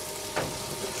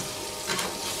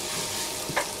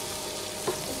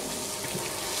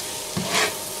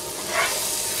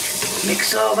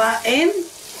 Mix all that in.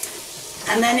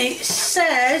 And then it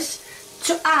says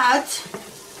to add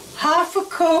half a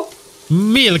cup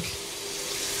Milk.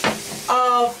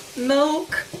 of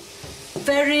milk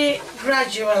very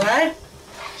gradually.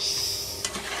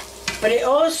 But it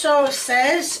also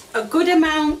says a good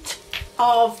amount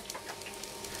of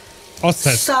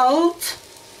Ocet. salt.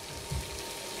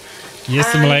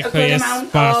 Jest and a mleko, good jest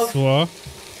amount masło.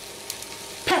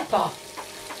 Pepper.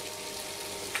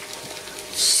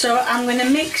 So I'm going to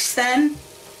mix them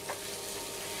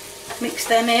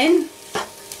in,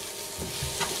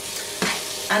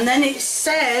 and then it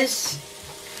says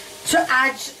to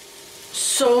add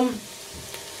some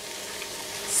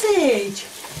sage.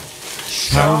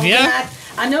 So I'm Szałwia? gonna add-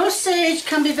 I know sage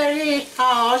can be very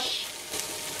harsh,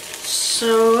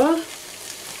 so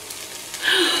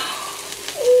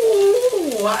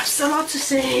ooh, that's a lot of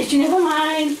sage. Never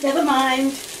mind, never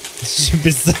mind.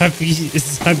 Żeby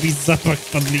zabić zapach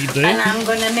padliny? And I'm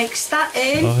gonna mix that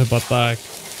in. No chyba tak.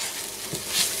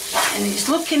 And it's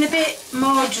looking a bit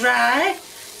more dry,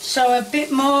 so a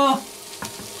bit more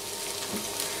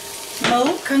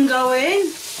milk can go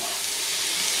in.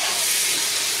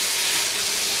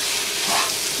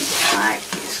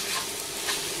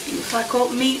 Looks like all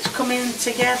meat's coming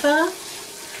together.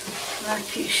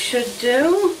 like it should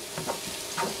do.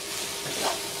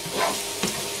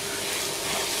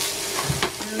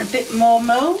 And a bit more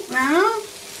milk now.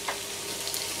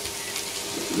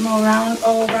 More round,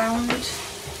 all round.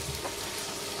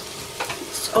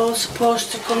 It's all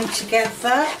supposed to come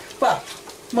together. Well,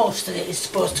 most of it is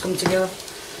supposed to come together.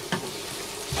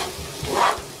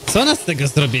 Co ona z tego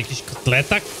zrobi? Jakiś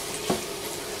kotletak?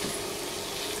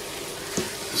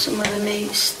 Some of the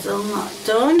meat's still not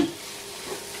done,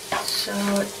 so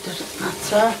it doesn't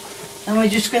matter. And we're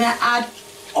just going to add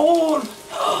all,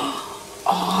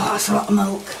 oh, that's a lot of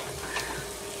milk.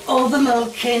 All the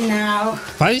milk in now.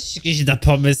 Walisz jakiś na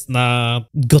pomysł na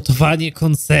gotowanie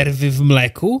konserwy w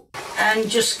mleku? And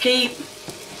just keep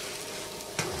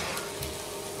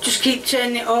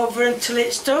turning it over until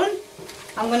it's done.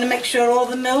 I'm going to make sure all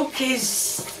the milk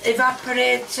is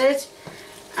evaporated.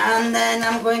 And then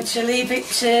I'm going to leave it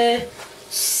to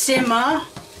simmer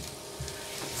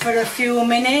for a few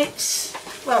minutes.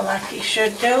 Well, like it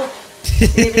should do.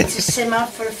 Leave it to simmer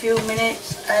for a few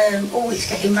minutes. Oh, it's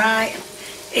getting right.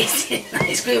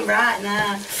 It's going right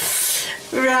now.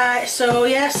 Right, so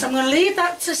yes, I'm going to leave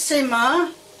that to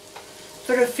simmer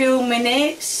for a few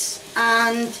minutes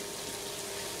and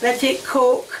let it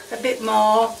cook a bit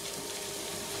more,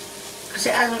 because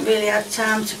it hasn't really had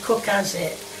time to cook, has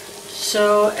it?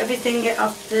 So everything get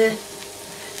off the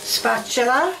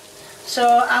spatula.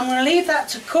 So I'm going to leave that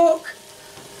to cook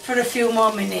for a few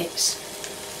more minutes.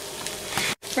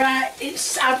 Right,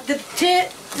 it's the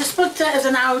spud potatoes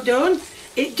are now done.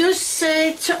 It does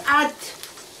say to add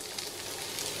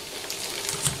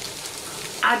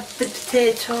the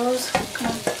potatoes. Come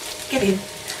on, get in.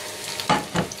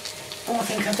 Oh, I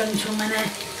think I've done too many.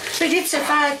 But it did say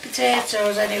 5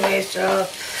 potatoes anyway, so.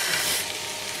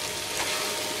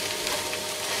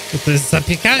 To jest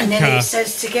zapiekanka. And then it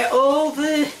says to get all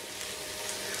the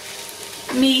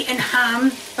meat and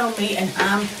ham. Oh, meat and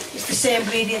ham. It's the same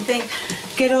bleeding thing.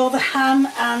 Get all the ham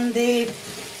and the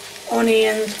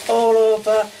onions all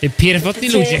over. Pierwotni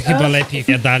ludzie chyba lepiej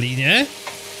jadali, nie?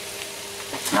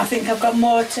 I think I've got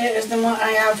more potatoes than what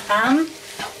I have ham.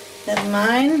 Never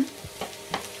mind.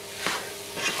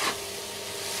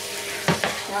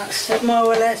 That's more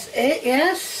or less it,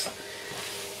 yes.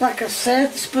 Like I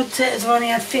said, the spud potatoes have only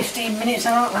had 15 minutes.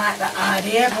 I don't like that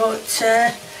idea, but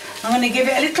I'm going to give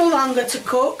it a little longer to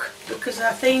cook because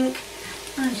I think,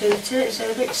 the potatoes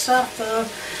are a bit soft though.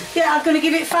 Yeah, I'm going to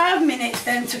give it 5 minutes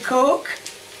then to cook.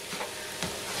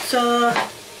 So,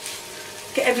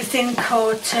 get everything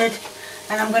coated,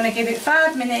 and I'm going to give it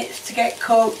 5 minutes to get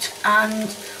cooked, and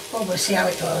well, we'll see how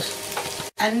it goes.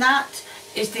 And that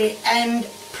is the end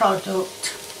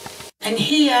product. And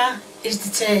here is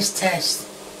the taste test.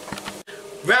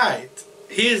 Right,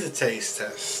 here's a taste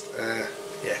test.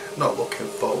 Yeah, not looking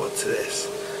forward to this.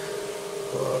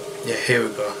 But yeah, here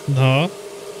we go. No.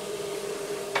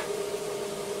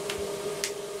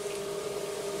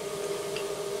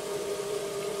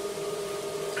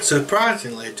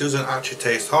 Surprisingly, it doesn't actually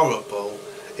taste horrible.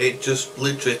 It just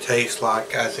literally tastes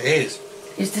like as it is.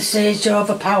 Is the sage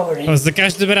overpowering? O, za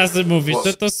każdym razem mówisz,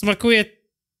 że to smakuje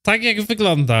tak, jak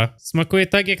wygląda. Smakuje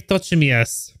tak, jak to, czym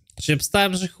jest. Czyli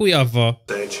obstałem, że chujowo.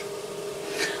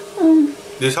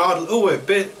 There's hardly, a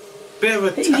bit of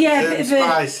a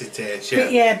spicy taste,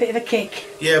 yeah. Yeah, a bit of a kick.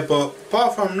 Yeah, but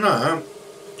apart from that,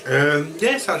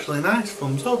 yeah, it's actually nice.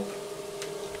 Thumbs up.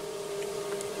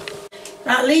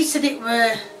 At least that it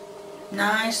were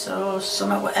nice or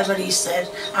something, whatever he said.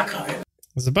 I can't remember.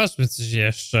 Zobaczmy coś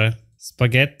jeszcze.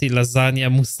 Spaghetti, lasagna,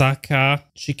 moussaka,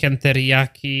 chicken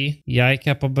teriyaki,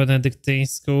 jajka po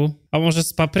benedyktyńsku. A może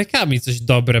z paprykami coś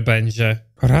dobre będzie.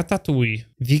 Ratatouille,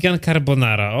 vegan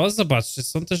carbonara. O, zobaczcie,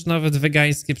 są też nawet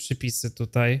wegańskie przepisy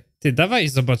tutaj. Ty, dawaj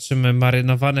zobaczymy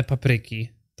marynowane papryki.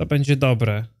 To będzie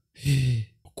dobre.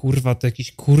 Kurwa, to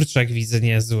jakiś kurczak widzę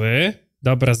niezły.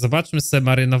 Dobra, zobaczmy sobie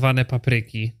marynowane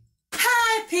papryki.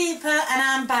 Hi people, and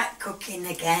I'm back cooking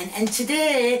again, and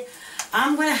today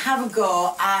I'm going to have a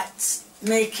go at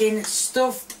making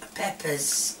stuffed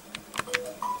peppers.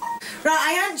 Right,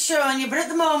 I haven't shown you, but at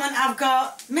the moment I've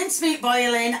got mincemeat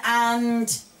boiling and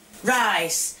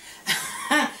rice.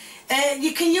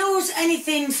 You can use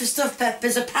anything for stuffed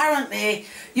peppers. Apparently,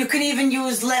 you can even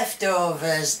use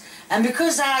leftovers. And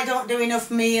because I don't do enough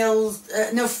meals,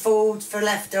 enough food for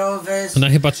leftovers. Ona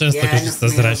chyba często korzysta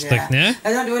z resztek, nie?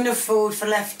 I don't do enough food for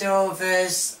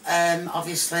leftovers.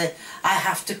 Obviously, I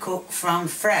have to cook from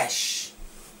fresh.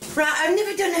 Right, I've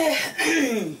never done a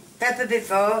pepper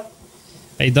before.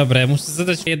 Ej, dobra, ja muszę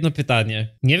zadać jedno pytanie.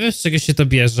 Nie wiem, z czego się to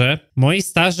bierze. Moi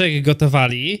starzy, jak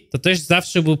gotowali, to też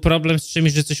zawsze był problem z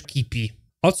czymś, że coś kipi.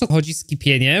 O co chodzi z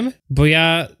kipieniem? Bo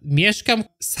ja mieszkam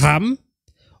sam,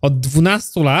 od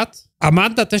 12 lat.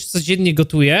 Amanda też codziennie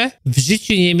gotuje. W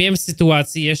życiu nie miałem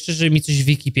sytuacji jeszcze, że mi coś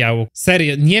wykipiało.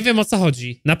 Serio, nie wiem o co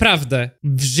chodzi. Naprawdę.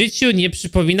 W życiu nie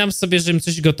przypominam sobie, żebym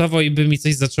coś gotował i by mi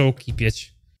coś zaczęło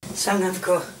kipieć. So I'm gonna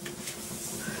go.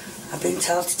 I've been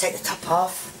told to take the top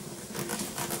off.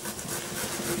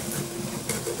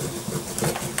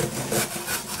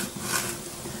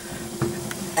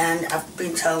 And I've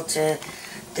been told to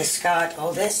discard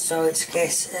all this, so it's a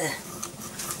case.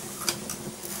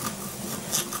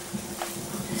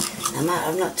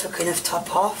 I've not took enough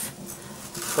top off,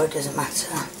 but it doesn't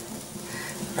matter.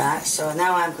 Right, so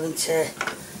now I'm going to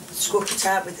scoop it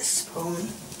out with the spoon.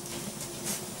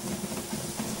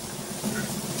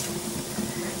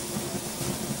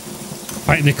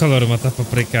 Fajny kolor ma ta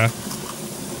papryka.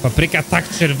 Papryka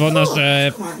tak czerwona,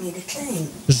 że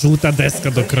żółta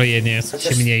deska do krojenia jest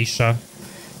ciemniejsza.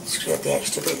 Scrape the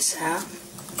extra bits out.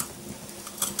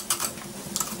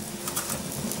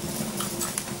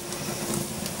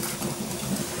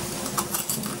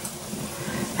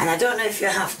 And I don't know if you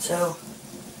have to,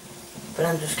 but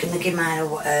I'm just going to give mine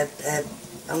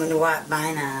I'm going to wipe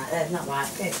mine out, not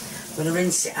wipe it, I'm going to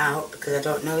rinse it out because I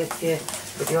don't know if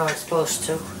you are supposed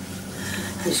to.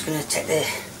 I'm just going to take the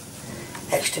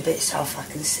extra bits off I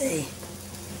can see.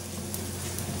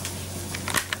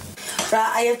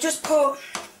 Right, I have just put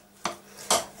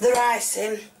the rice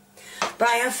in.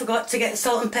 Right, I forgot to get the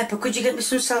salt and pepper. Could you get me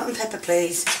some salt and pepper,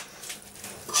 please?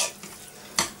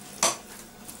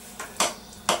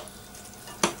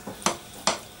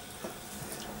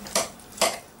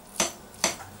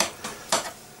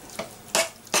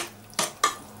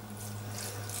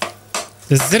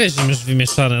 To jest z ryżem już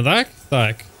wymieszane, tak?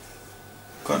 Tak.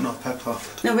 Got no pepper.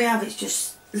 No, we have. It's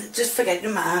just forget it.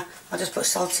 Doesn't matter. I'll just put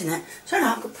salt in it. So no,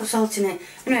 I'll put salt in it.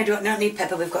 Anyway, I don't need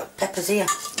pepper. We've got peppers here.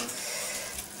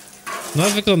 No,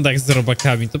 wygląda jak z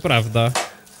robakami, to prawda.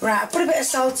 Right, I put a bit of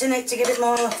salt in it to give it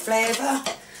more flavour.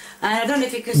 And I don't know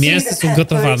if you can see Mięsy the są pepper.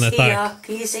 gotowane, It's tak. here.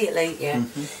 Can you see it, Lee? Yeah.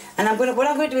 And what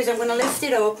I'm going to do is I'm going to lift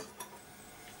it up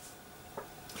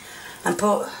and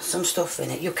put some stuff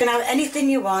in it. You can have anything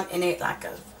you want in it, like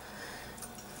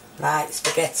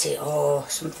spaghetti or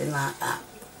something like that.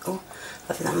 Oh,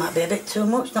 I think that might be a bit too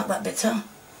much, not that bitter.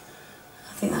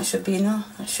 I think that should be enough.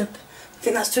 I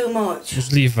think that's too much.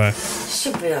 Możliwe.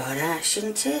 Should be alright,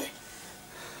 shouldn't it?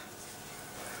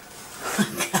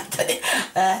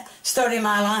 Story of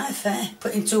my life,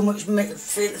 putting too much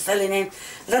filling in.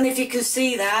 I don't know if you can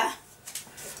see that.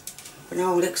 But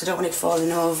no, because I don't want it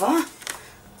falling over. I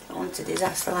don't want a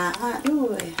disaster like that, do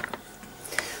we?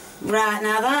 Right,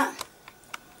 now that.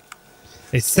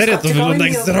 Ej, serio, to wygląda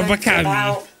jak z robakami.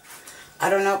 I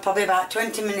don't know, probably about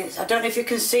 20 minutes. I don't know if you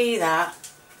can see that.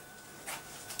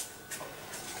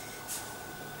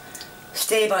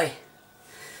 Stay, boy.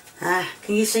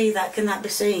 Can you see that? Can that be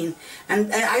seen?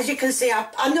 And as you can see,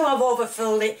 I know I've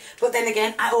overfilled it, but then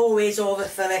again, I always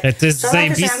overfill it. To jest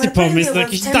zajebisty pomysł na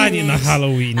jakieś danie na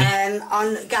Halloween.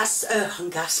 On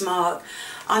gas mark,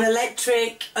 on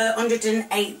electric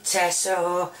 180.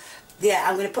 So yeah,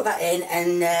 I'm going to put that in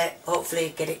and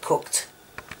hopefully get it cooked.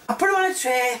 I put them on a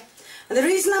tray, and the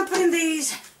reason I'm putting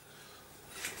these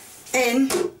in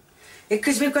is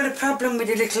because we've got a problem with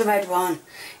the little red one.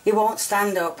 He won't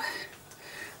stand up.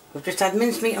 We've just had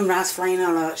mincemeat and rice flying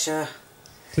all out, sure.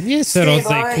 To nie jest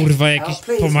rodzaj, kurwa, jakiejś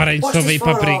pomarańczowej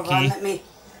papryki.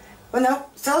 Well, no,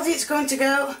 told you it's going to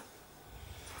go.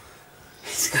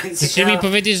 Chcecie mi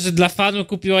powiedzieć, że dla fanu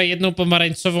kupiła jedną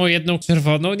pomarańczową, jedną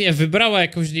czerwoną? Nie, wybrała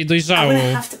jakąś niedojrzałą. I'm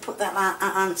gonna have to put that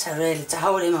answer really to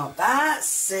hold him up.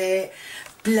 That's it.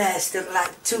 Blessed, look like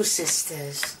two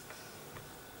sisters.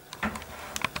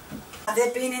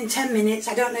 They've been in 10 minutes.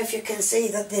 I don't know if you can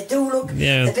see that they do look a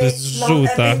bit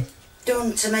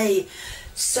done to me.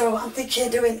 So I'm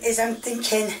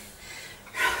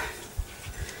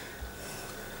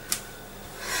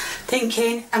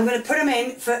thinking I'm going to put them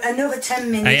in for another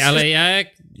 10 minutes. Ej, ale ja jak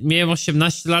miałem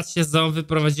 18 lat, się z domu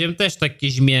wyprowadziłem, też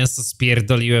jakieś mięso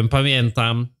spierdoliłem,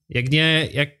 pamiętam. Jak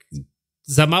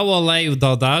za mało oleju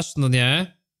dodasz, no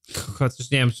nie,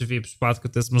 chociaż nie wiem, czy w jej przypadku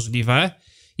to jest możliwe,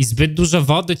 i zbyt dużo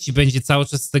wody ci będzie cały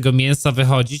czas z tego mięsa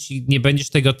wychodzić i nie będziesz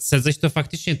tego odsadzać, to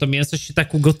faktycznie to mięso się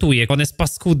tak ugotuje. One jest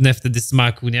paskudne wtedy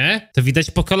smaku, nie? To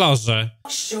widać po kolorze.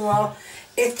 Sure,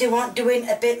 if they want doing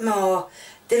a bit more.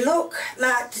 They look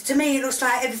like, to me it looks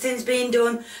like everything's been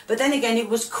done, but then again it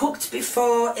was cooked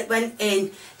before it went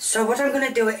in. So what I'm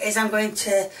going to do is I'm going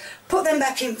to put them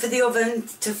back in for the oven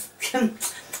to,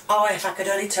 oh, if I could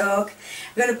only talk.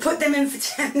 I'm going to put them in for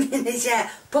 10 minutes, yeah,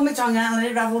 pull my tongue out and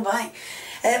let it ravel back.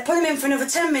 Put them in for another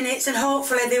 10 minutes and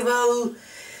hopefully they will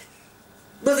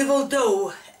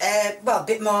do, well, a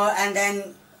bit more, and then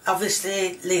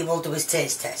obviously Lee will do his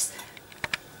taste test.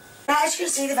 Right, as you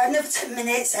can see, they've had another 10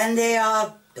 minutes and they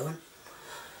are done.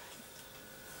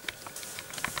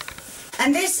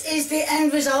 And this is the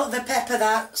end result of the pepper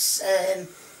that's,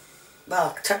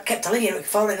 well, I kept telling you, it was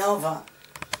falling over.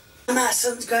 My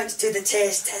son's going to do the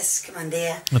taste test. Come on,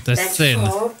 dear. No to jest syn.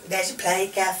 There's your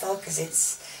plate, careful, because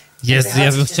it's... Jezu,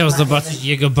 ja bym chciał zobaczyć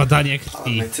jego badanie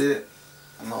krwi.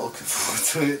 I'm not looking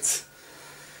forward to it.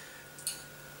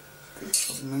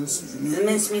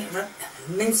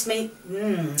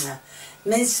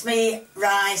 Mincemeat,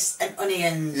 rice and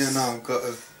onions. Yeah, no, I've got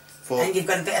a fork. And you've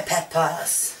got a bit of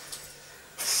peppers.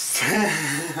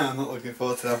 I'm not looking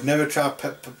forward to it. I've never tried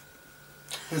pepper.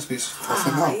 Mincemeat's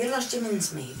You lost your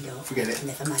mincemeat, love. Forget it.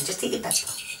 Never mind, just eat your pepper.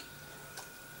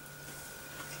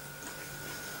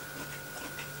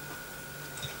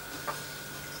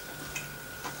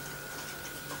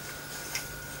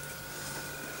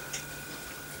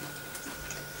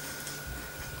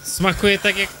 Smakuje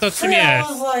tak jak to, czym jest.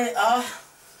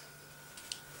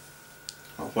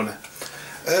 Funny.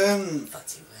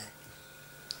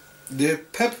 The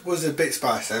pepper was a bit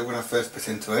spicy when I first put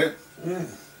into it.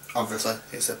 Obviously,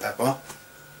 it's a pepper.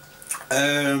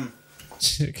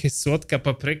 Jakaś słodka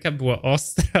papryka była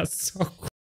ostra, co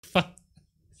kurwa.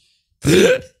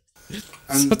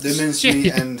 And the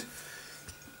mincemeat and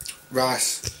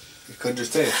rice, you could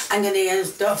just taste. And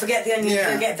onions, don't forget the onions, Yeah.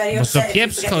 they get very Może upset if you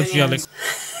pieprz forget the chodzi, ale... onions.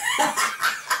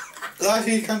 Like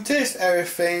you can taste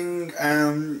everything.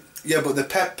 Yeah, but the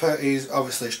pepper is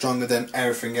obviously stronger than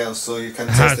everything else, so you can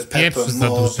taste the pepper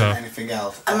more than anything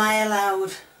else. Am I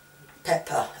allowed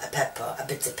pepper, a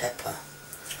bit of pepper?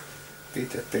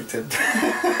 Bitter.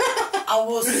 I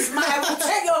will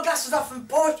take your glasses off and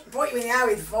put you in the eye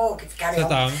with the fork if you carry Co on.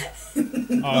 tam?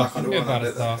 O, dziękuję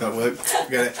bardzo. Don't work.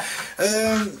 Get it.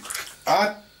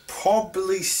 I'd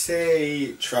probably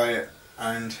say try it,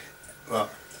 and well,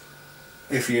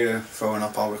 if you're throwing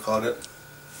up, I'll record it.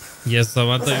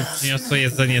 Jezu, a to już przyniosło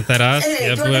jedzenie teraz.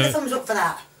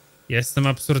 Jestem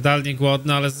absurdalnie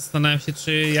głodny, ale zastanawiam się,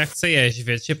 czy ja chcę jeść,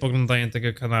 wiecie, po oglądaniu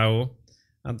tego kanału.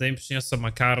 A mi przyniosło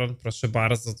makaron, proszę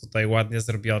bardzo, tutaj ładnie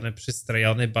zrobiony,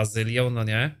 przystrojony bazylią, no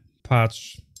nie?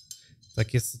 Patrz,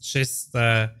 takie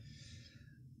czyste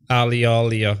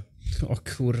olio. O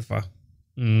kurwa.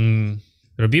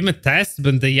 Robimy test,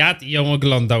 będę jadł i ją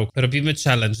oglądał. Robimy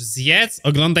challenge. Zjedz,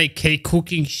 oglądaj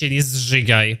K-Cooking, się nie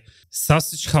zżygaj.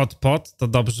 Sausage hot pot, to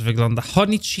dobrze wygląda.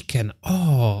 Honey chicken.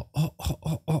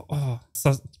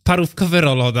 Parówkowe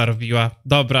rolo narobiła.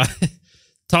 Dobra.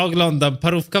 To oglądam.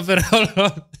 Parówkowe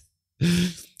rolo.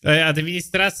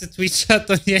 Administracja Twitcha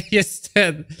to nie jest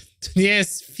to nie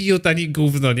jest fiut ani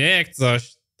gówno, nie? Jak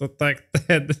coś. To tak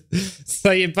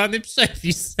zajebany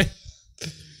przepis.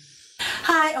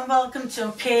 Hi and welcome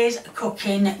to Kiszak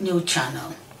Cooking new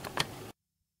channel.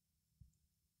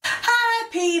 Hi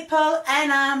people,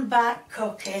 and I'm back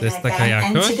cooking again.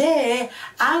 And today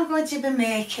I'm going to be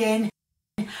making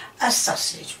a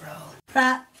sausage roll.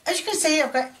 Right, as you can see,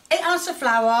 I've got 8 ounces of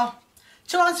flour,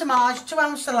 2 ounces of margarine, 2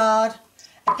 ounces of lard,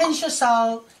 a pinch of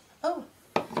salt,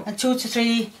 and 2 to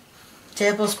 3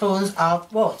 tablespoons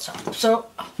of water. So.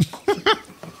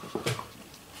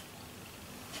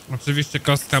 Oczywiście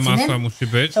kostka masła musi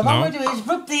być. So what we do is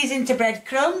rub these into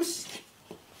breadcrumbs.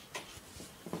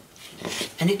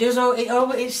 And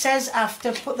it says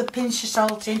after, put the pinch of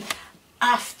salt in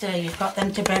after you've got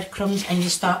them to breadcrumbs and you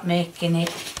start making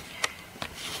it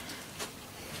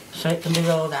so it can be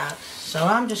rolled out. So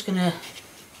I'm just gonna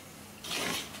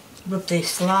rub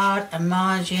this lard and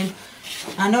margarine.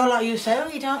 I know a lot of you say, oh,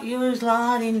 you don't use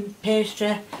lard in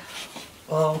pastry.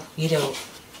 Oh, you do.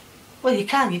 Well, you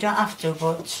can, you don't have to,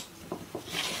 but...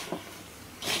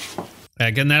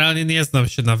 Ja generalnie nie znam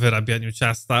się na wyrabianiu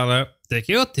ciasta, ale do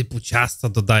jakiego typu ciasta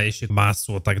dodaje się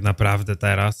masło tak naprawdę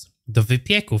teraz? Do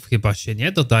wypieków chyba się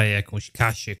nie dodaje jakąś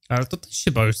kasię, ale to też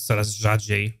chyba już coraz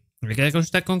rzadziej. Jak jakąś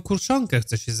taką kurczonkę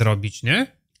chce się zrobić, nie?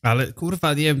 Ale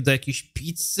kurwa, nie wiem, do jakiejś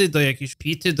pizzy, do jakiejś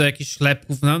pity, do jakichś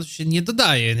chlebków, no to się nie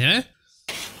dodaje, nie?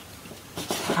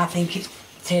 I think it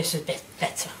tastes a bit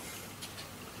better.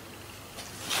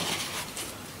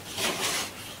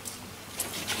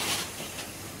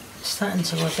 Starting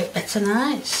to look a bit better,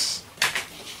 nice.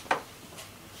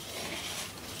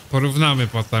 Porównamy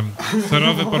potem.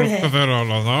 Serowe parówkowe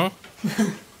rolo, no.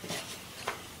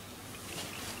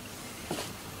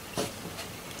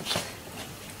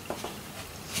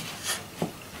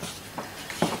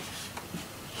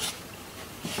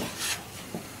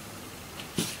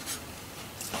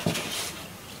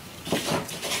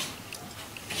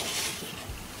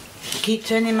 Keep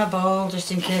turning my bowl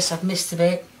just in case I've missed a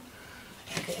bit.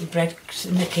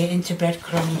 Make it into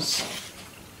breadcrumbs.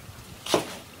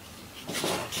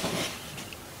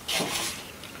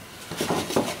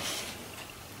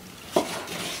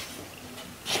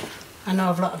 I know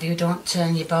a lot of you don't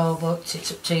turn your bowl, but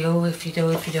it's up to you. If you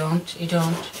do, if you don't, you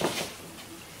don't.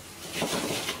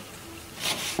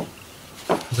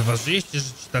 Zauważyliście, że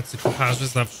ci tacy kucharze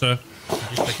zawsze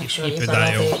jakieś takie flipy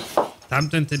dają.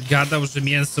 Tamten typ gadał, że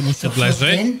mięso musi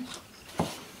odleżeć.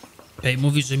 Ej,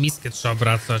 mówi, że miskę trzeba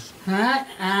obracać. Right,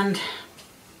 and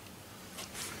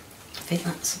I think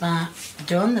that's about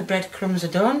done. The breadcrumbs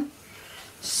are done.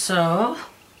 So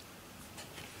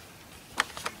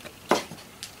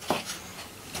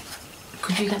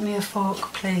could you get me a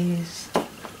fork, please?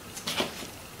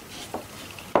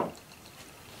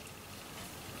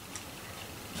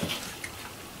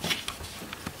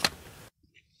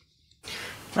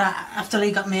 Right, after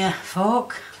Lee got me a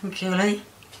fork, thank you, Lee.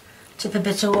 Tip a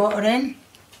bit of water in.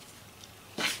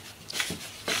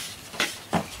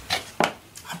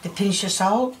 Add the pinch of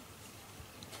salt.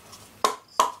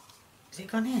 Has it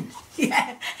gone in?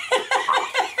 Yeah.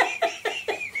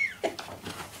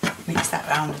 Mix that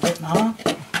round a bit more.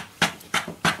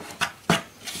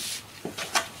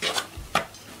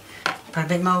 Put a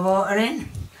bit more water in.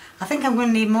 I think I'm going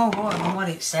to need more water than what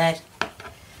it said.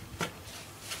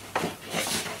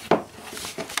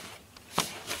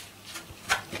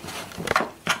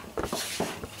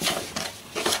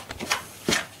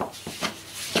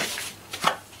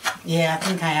 Yeah, I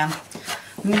think I am.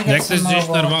 I'm gonna get Jak to some jest more gdzieś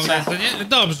water. normalne, to nie?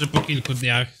 Dobrze po kilku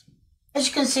dniach. As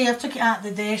you can see, I've took it out of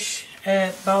the dish,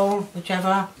 bowl,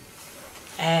 whichever.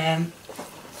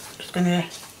 It's gonna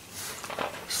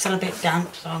still a bit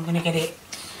damp, so I'm gonna get it.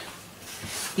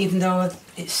 Even though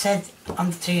it said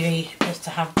on the TV just to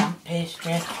have damp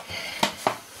pastry,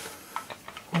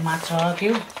 we might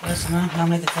argue. Personally,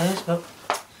 normally the first, but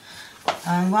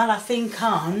while I think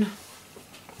on,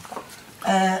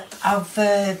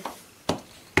 I've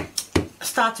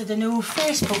started a new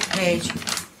Facebook page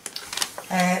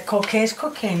called Kiszak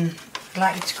Cooking. I'd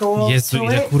like you to go over Jezu, to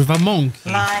ile it, kurwa mąki.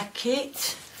 like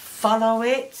it, follow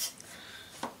it,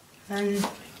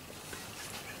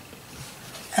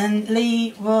 and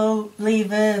Lee will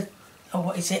leave a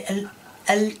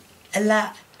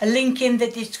link in the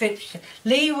description.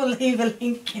 Lee will leave a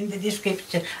link in the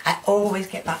description. I always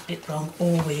get that bit wrong,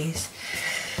 always.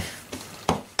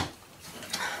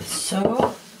 So,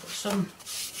 put some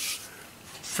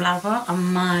flour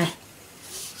on my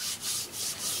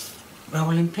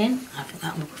rolling pin. I think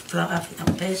that will flour, I think that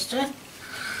will pastry.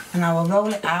 And I will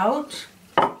roll it out.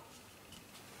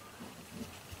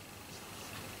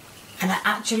 And I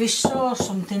actually saw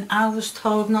something I was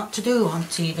told not to do on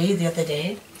TV the other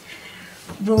day.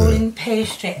 Rolling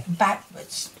pastry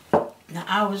backwards. Now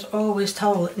I was always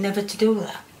told never to do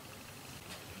that.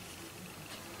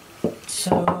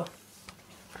 So,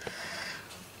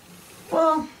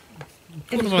 well,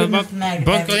 Kurwa, chyba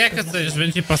Bonkol, jak oceniasz,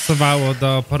 będzie pasowało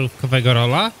do parówkowego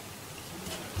rola?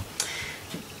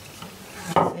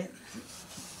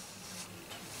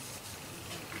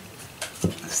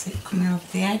 That's it coming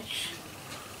off the edge.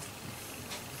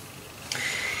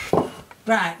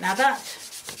 Right, now that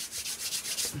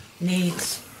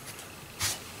needs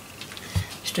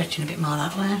stretching a bit more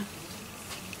that way.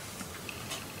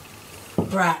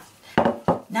 Right,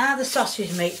 now the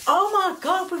sausage meat. Oh my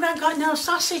God, we haven't got no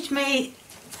sausage meat.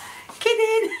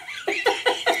 Kidding.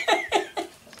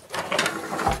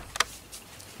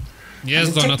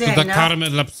 Jezu, no to da karmę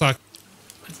dla psa.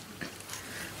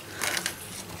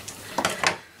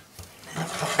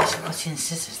 Watching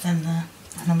scissors then there.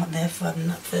 And I'm not there for them,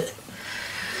 not for.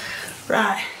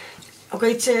 Right, I'm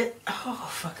going to. Oh,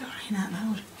 fuck, I ain't that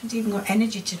loud. I haven't even got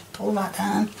energy to pull that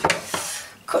down.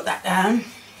 Cut that down.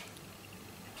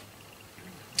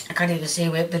 I can't even see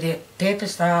where the paper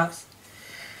starts.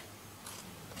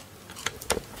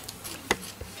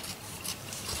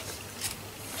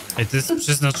 Ej, to jest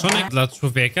przeznaczone dla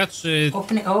człowieka, czy...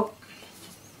 Open it up.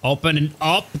 Open it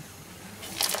up?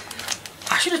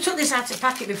 I should have took this out of the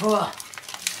packet before.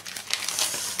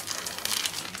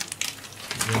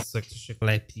 Jezu, jak to się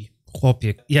lepi.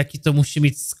 Chłopie, jaki to musi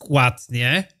mieć skład,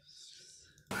 nie?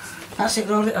 That's it,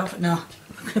 roll it up. No,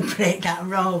 I'm going to break that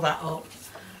and roll that up.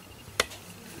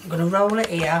 I'm going to roll it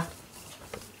here.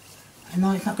 I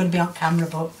know it's not going to be on camera,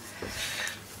 but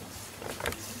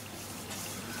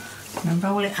I'm going to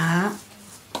roll it out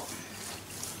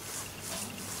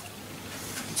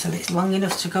until it's long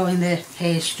enough to go in the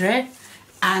pastry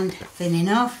and thin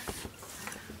enough.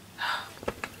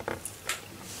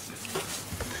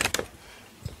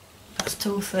 That's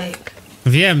too thick.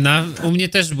 Wiem, u mnie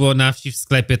też było na wsi w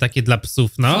sklepie takie dla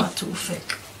psów, no. Too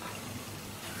thick.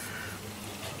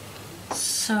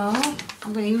 So,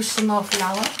 I'm going to use some more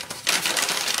flour.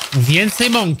 Więcej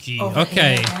mąki,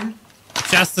 okej.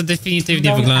 Ciasto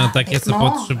definitywnie wygląda takie, co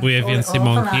potrzebuje więcej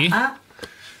mąki.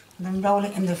 then roll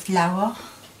it in the flour.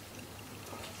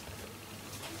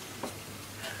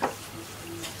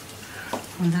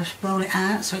 And just roll it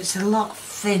out so it's a lot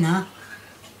thinner,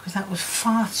 because that was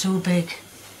far too big,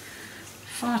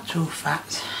 far too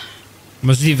fat.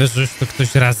 Możliwe, że już to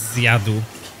ktoś raz zjadł.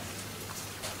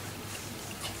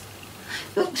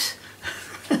 Oops.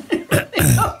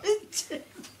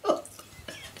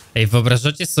 Ej,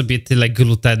 wyobrażacie sobie tyle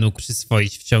glutenu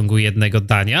przyswoić w ciągu jednego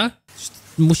dania?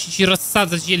 Musicie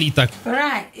rozsadzać jelita.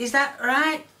 Right, is that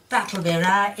right? That'll be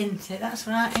right, isn't it? That's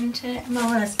right, isn't it? More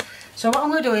or less. So what I'm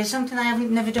going to do is something I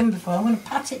haven't never done before. I'm going to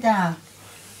pat it down.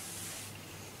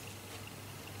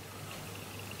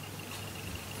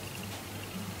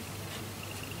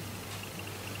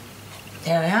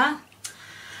 There we are.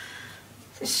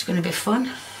 This is going to be fun.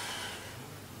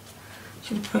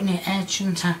 Should have put in the edge,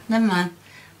 shouldn't I? Never mind.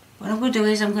 What I'm going to do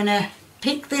is I'm going to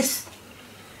pick this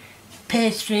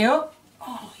pastry up.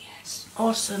 Oh yes,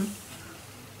 awesome.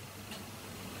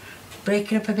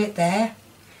 Break it up a bit there.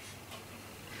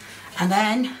 And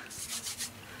then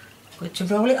I'm going to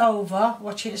roll it over,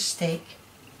 watch it stick.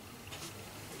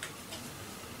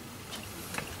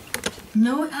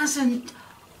 No, it hasn't.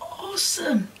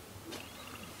 Awesome.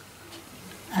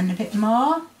 And a bit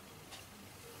more.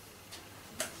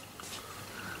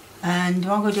 And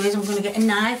what I'm going to do is I'm going to get a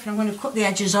knife and I'm going to cut the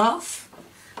edges off.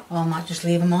 Or I might just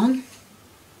leave them on.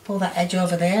 Pull that edge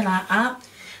over there like that.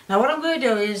 Now what I'm going to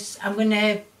do is I'm going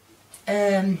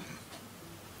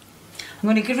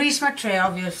to grease my tray,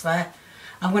 obviously.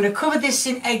 I'm going to cover this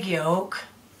in egg yolk.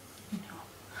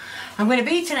 I'm going to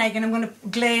beat an egg and I'm going to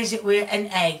glaze it with an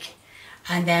egg.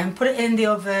 And then put it in the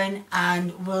oven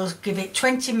and we'll give it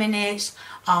 20 minutes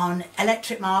on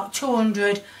electric mark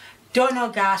 200. Don't know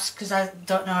gas, because I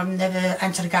don't know, I've never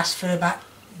entered a gas for about,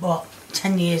 what,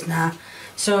 10 years now.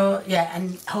 So, yeah,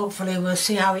 and hopefully we'll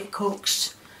see how it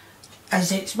cooks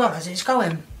as it's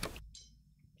going.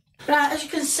 Right, as you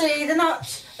can see, they're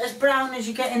not as brown as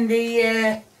you get in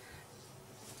the,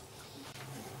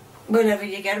 wherever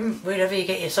you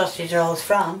get your sausage rolls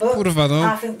from, but Kurwa, no.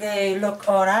 I think they look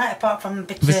alright, apart from a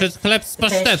bit Wyszedł chleb z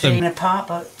pasztetem. apart,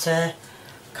 but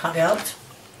can't be helped.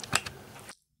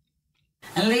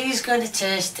 And Lee's going to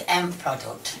taste the end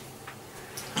product.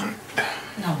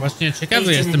 No. Właśnie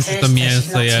ciekawy jestem, czy to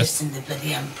mięso jest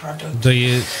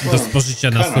do spożycia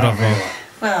na surowo.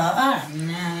 Well,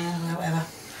 whatever.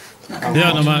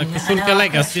 Ja, no ma koszulkę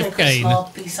Legacy of Kane.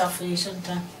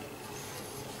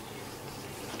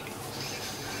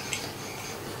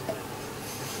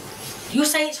 You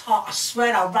say it's hot, I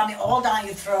swear I'll ram it all down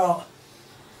your throat.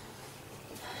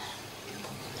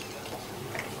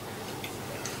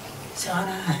 It's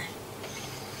alright.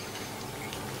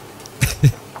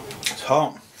 It's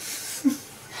hot.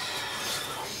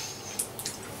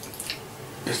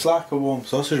 It's like a warm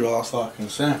sausage roll, that's all I can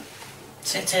say.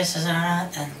 So it tastes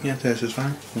alright then? Yeah, it tastes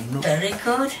fine. Very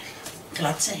good.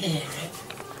 Glad to hear it.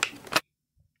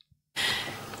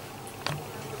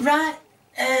 Right,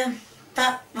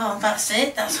 that's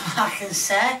it. That's all I can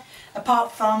say.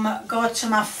 Apart from go to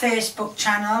my Facebook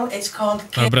channel, it's called...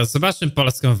 Dobra, zobaczmy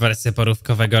polską wersję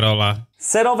parówkowego rola.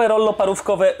 Serowe rollo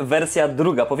parówkowe, wersja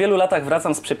druga. Po wielu latach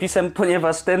wracam z przepisem,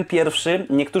 ponieważ ten pierwszy,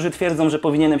 niektórzy twierdzą, że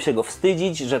powinienem się go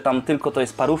wstydzić, że tam tylko to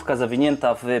jest parówka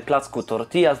zawinięta w placku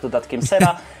tortilla z dodatkiem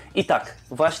sera. I tak,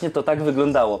 właśnie to tak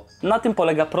wyglądało. Na tym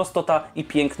polega prostota i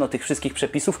piękno tych wszystkich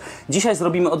przepisów. Dzisiaj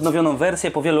zrobimy odnowioną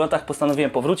wersję, po wielu latach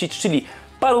postanowiłem powrócić, czyli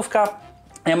parówka.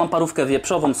 Ja mam parówkę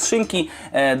wieprzową z szynki,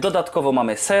 dodatkowo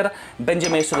mamy ser,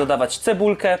 będziemy jeszcze dodawać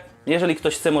cebulkę. Jeżeli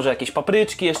ktoś chce, może jakieś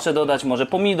papryczki jeszcze dodać, może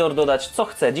pomidor dodać, co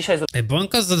chce. Dzisiaj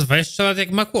Bonkol za 20 lat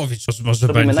jak Makłowicz może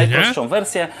zrobimy będzie, najprostszą nie?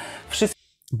 wersję.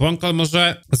 Bonkol,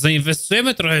 może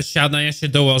zainwestujemy trochę siana, ja się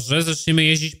dołożę, zaczniemy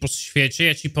jeździć po świecie,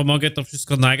 ja ci pomogę to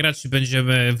wszystko nagrać i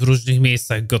będziemy w różnych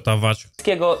miejscach gotować.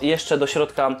 Wszystkiego jeszcze do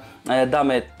środka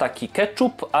damy taki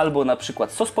ketchup albo na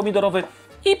przykład sos pomidorowy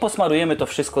i posmarujemy to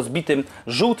wszystko zbitym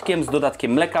żółtkiem z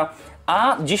dodatkiem mleka.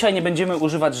 A dzisiaj nie będziemy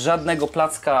używać żadnego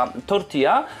placka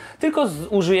tortilla, tylko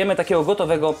użyjemy takiego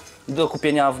gotowego do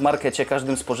kupienia w markecie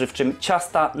każdym spożywczym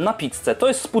ciasta na pizzę. To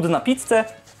jest spód na pizzę,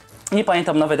 nie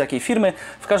pamiętam nawet jakiej firmy,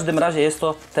 w każdym razie jest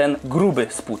to ten gruby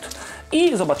spód.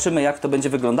 I zobaczymy, jak to będzie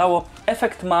wyglądało.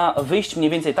 Efekt ma wyjść mniej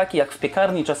więcej taki, jak w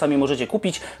piekarni czasami możecie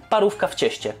kupić, parówka w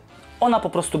cieście. Ona po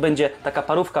prostu będzie taka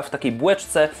parówka w takiej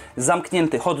bułeczce,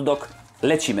 zamknięty hot dog.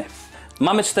 Lecimy.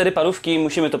 Mamy 4 parówki,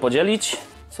 musimy to podzielić.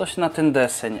 Coś na ten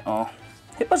deseń, o.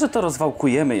 Chyba że to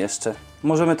rozwałkujemy jeszcze.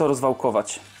 Możemy to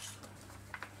rozwałkować.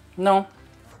 No.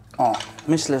 O,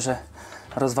 myślę, że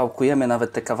rozwałkujemy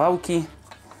nawet te kawałki.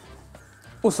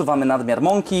 Usuwamy nadmiar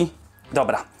mąki.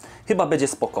 Dobra, chyba będzie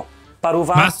spoko.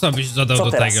 Parówa. Masło byś dodał Co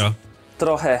do teraz? tego.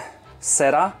 trochę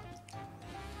sera.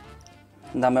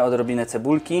 Damy odrobinę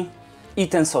cebulki i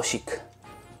ten sosik.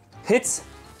 Hyc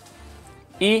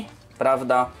i,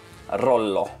 prawda,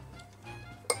 rollo.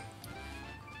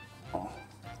 O.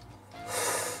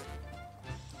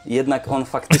 Jednak on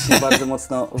faktycznie bardzo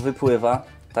mocno wypływa,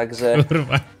 także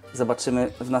Kurwa.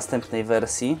 zobaczymy w następnej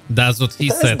wersji. That's what he To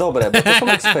jest said. dobre, bo to są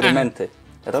eksperymenty.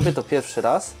 Robię to pierwszy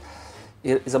raz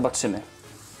i zobaczymy.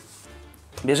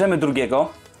 Bierzemy drugiego.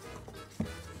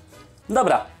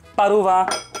 Dobra, paruwa,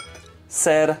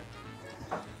 ser,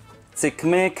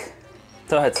 cykmyk,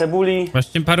 trochę cebuli.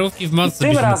 Właśnie parówki w mocy Tym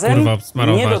byśmy razem kurwa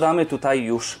obsmarować. nie dodamy tutaj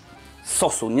już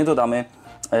sosu,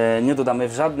 nie dodamy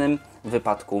w żadnym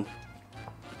wypadku.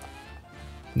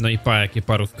 No i pa, jakie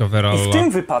parówkowe I rollo. w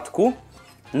tym wypadku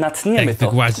natniemy Jak to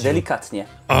wygładził. delikatnie.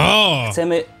 O!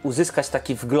 Chcemy uzyskać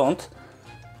taki wgląd,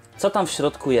 co tam w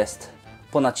środku jest.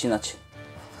 Ponacinać.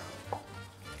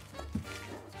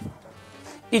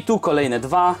 I tu kolejne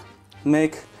dwa.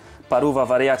 Myk. Paruwa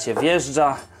wariacie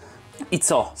wjeżdża. I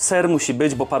co? Ser musi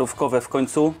być, bo parówkowe w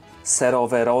końcu.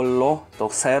 Serowe rollo to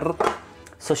ser.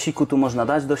 Sosiku tu można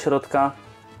dać do środka.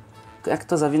 Jak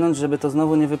to zawinąć, żeby to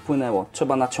znowu nie wypłynęło?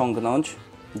 Trzeba naciągnąć.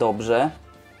 Dobrze.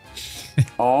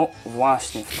 O,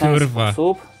 właśnie, w ten Kurwa.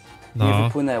 sposób nie No.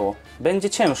 wypłynęło. Będzie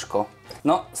ciężko.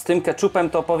 No, z tym ketchupem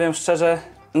to powiem szczerze,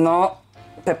 no,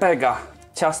 pepega.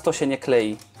 Ciasto się nie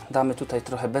klei. Damy tutaj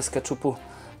trochę bez ketchupu.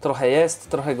 Trochę jest,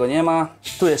 trochę go nie ma.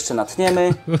 Tu jeszcze natniemy.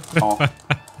 O,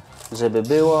 żeby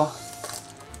było.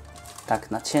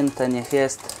 Tak nacięte niech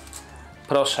jest.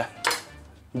 Proszę.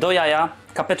 Do jaja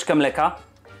kapeczkę mleka. To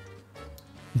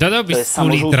Dodałbyś jest pół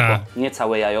samo żółtko, litra. nie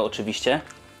całe jajo oczywiście.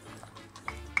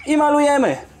 I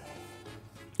malujemy.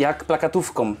 Jak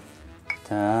plakatówką.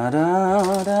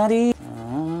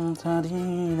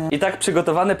 I tak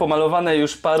przygotowane, pomalowane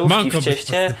już parówki Manko w byś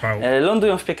cieście posypał.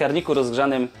 lądują w piekarniku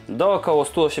rozgrzanym do około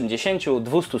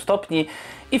 180-200 stopni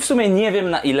i w sumie nie wiem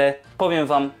na ile, powiem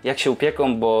wam jak się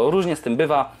upieką, bo różnie z tym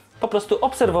bywa. Po prostu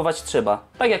obserwować trzeba,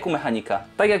 tak jak u mechanika.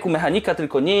 Tak jak u mechanika,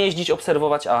 tylko nie jeździć,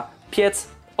 obserwować, a piec,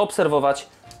 obserwować,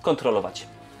 kontrolować.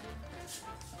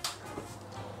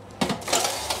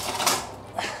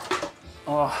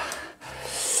 O.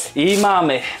 I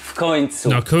mamy w końcu.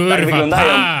 No kurwa, tak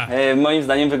wyglądają. pa! Moim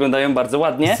zdaniem wyglądają bardzo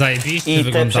ładnie. Zajebiście I te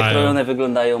wyglądają. przekrojone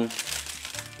wyglądają.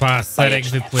 Pa, serek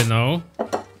Bajecznie. wypłynął.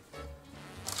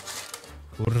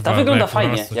 Kurwa, Ta wygląda jak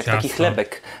fajnie, losu jak ciasto. taki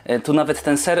chlebek. Tu nawet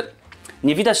ten ser.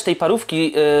 Nie widać tej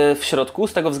parówki w środku,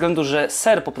 z tego względu, że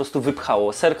ser po prostu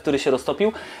wypchało. Ser, który się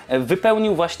roztopił,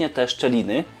 wypełnił właśnie te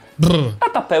szczeliny. Brr. A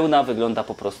ta pełna wygląda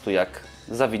po prostu jak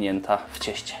zawinięta w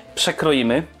cieście.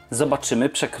 Przekroimy, zobaczymy,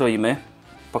 przekroimy.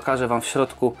 Pokażę wam w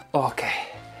środku. Okej.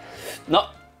 No,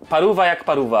 paruwa jak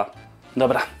paruwa.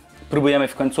 Dobra, próbujemy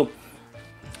w końcu.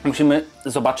 Musimy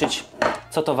zobaczyć,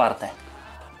 co to warte.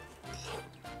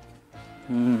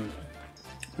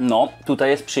 No, tutaj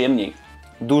jest przyjemniej.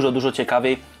 Dużo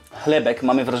ciekawiej. Chlebek,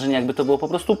 mamy wrażenie, jakby to było po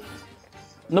prostu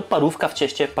no, parówka w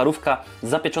cieście, parówka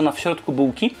zapieczona w środku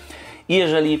bułki. I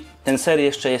jeżeli ten ser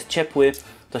jeszcze jest ciepły,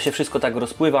 to się wszystko tak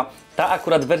rozpływa. Ta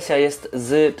akurat wersja jest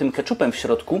z tym ketchupem w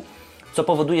środku, co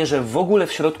powoduje, że w ogóle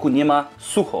w środku nie ma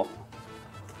sucho.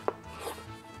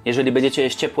 Jeżeli będziecie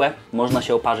jeść ciepłe, można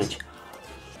się oparzyć.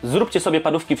 Zróbcie sobie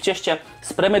parówki w cieście.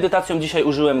 Z premedytacją dzisiaj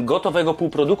użyłem gotowego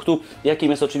półproduktu,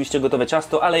 jakim jest oczywiście gotowe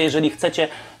ciasto, ale jeżeli chcecie,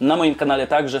 na moim kanale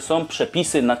także są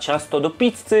przepisy na ciasto do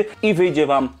pizzy i wyjdzie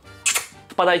wam.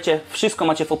 Wpadajcie, wszystko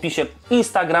macie w opisie.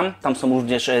 Instagram, tam są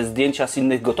również zdjęcia z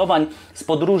innych gotowań, z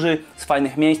podróży, z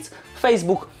fajnych miejsc.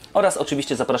 Facebook oraz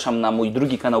oczywiście zapraszam na mój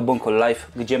drugi kanał Bonkol Live,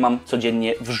 gdzie mam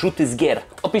codziennie wrzuty z gier.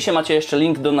 W opisie macie jeszcze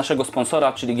link do naszego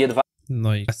sponsora, czyli G2.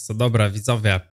 No i co, dobra, widzowie.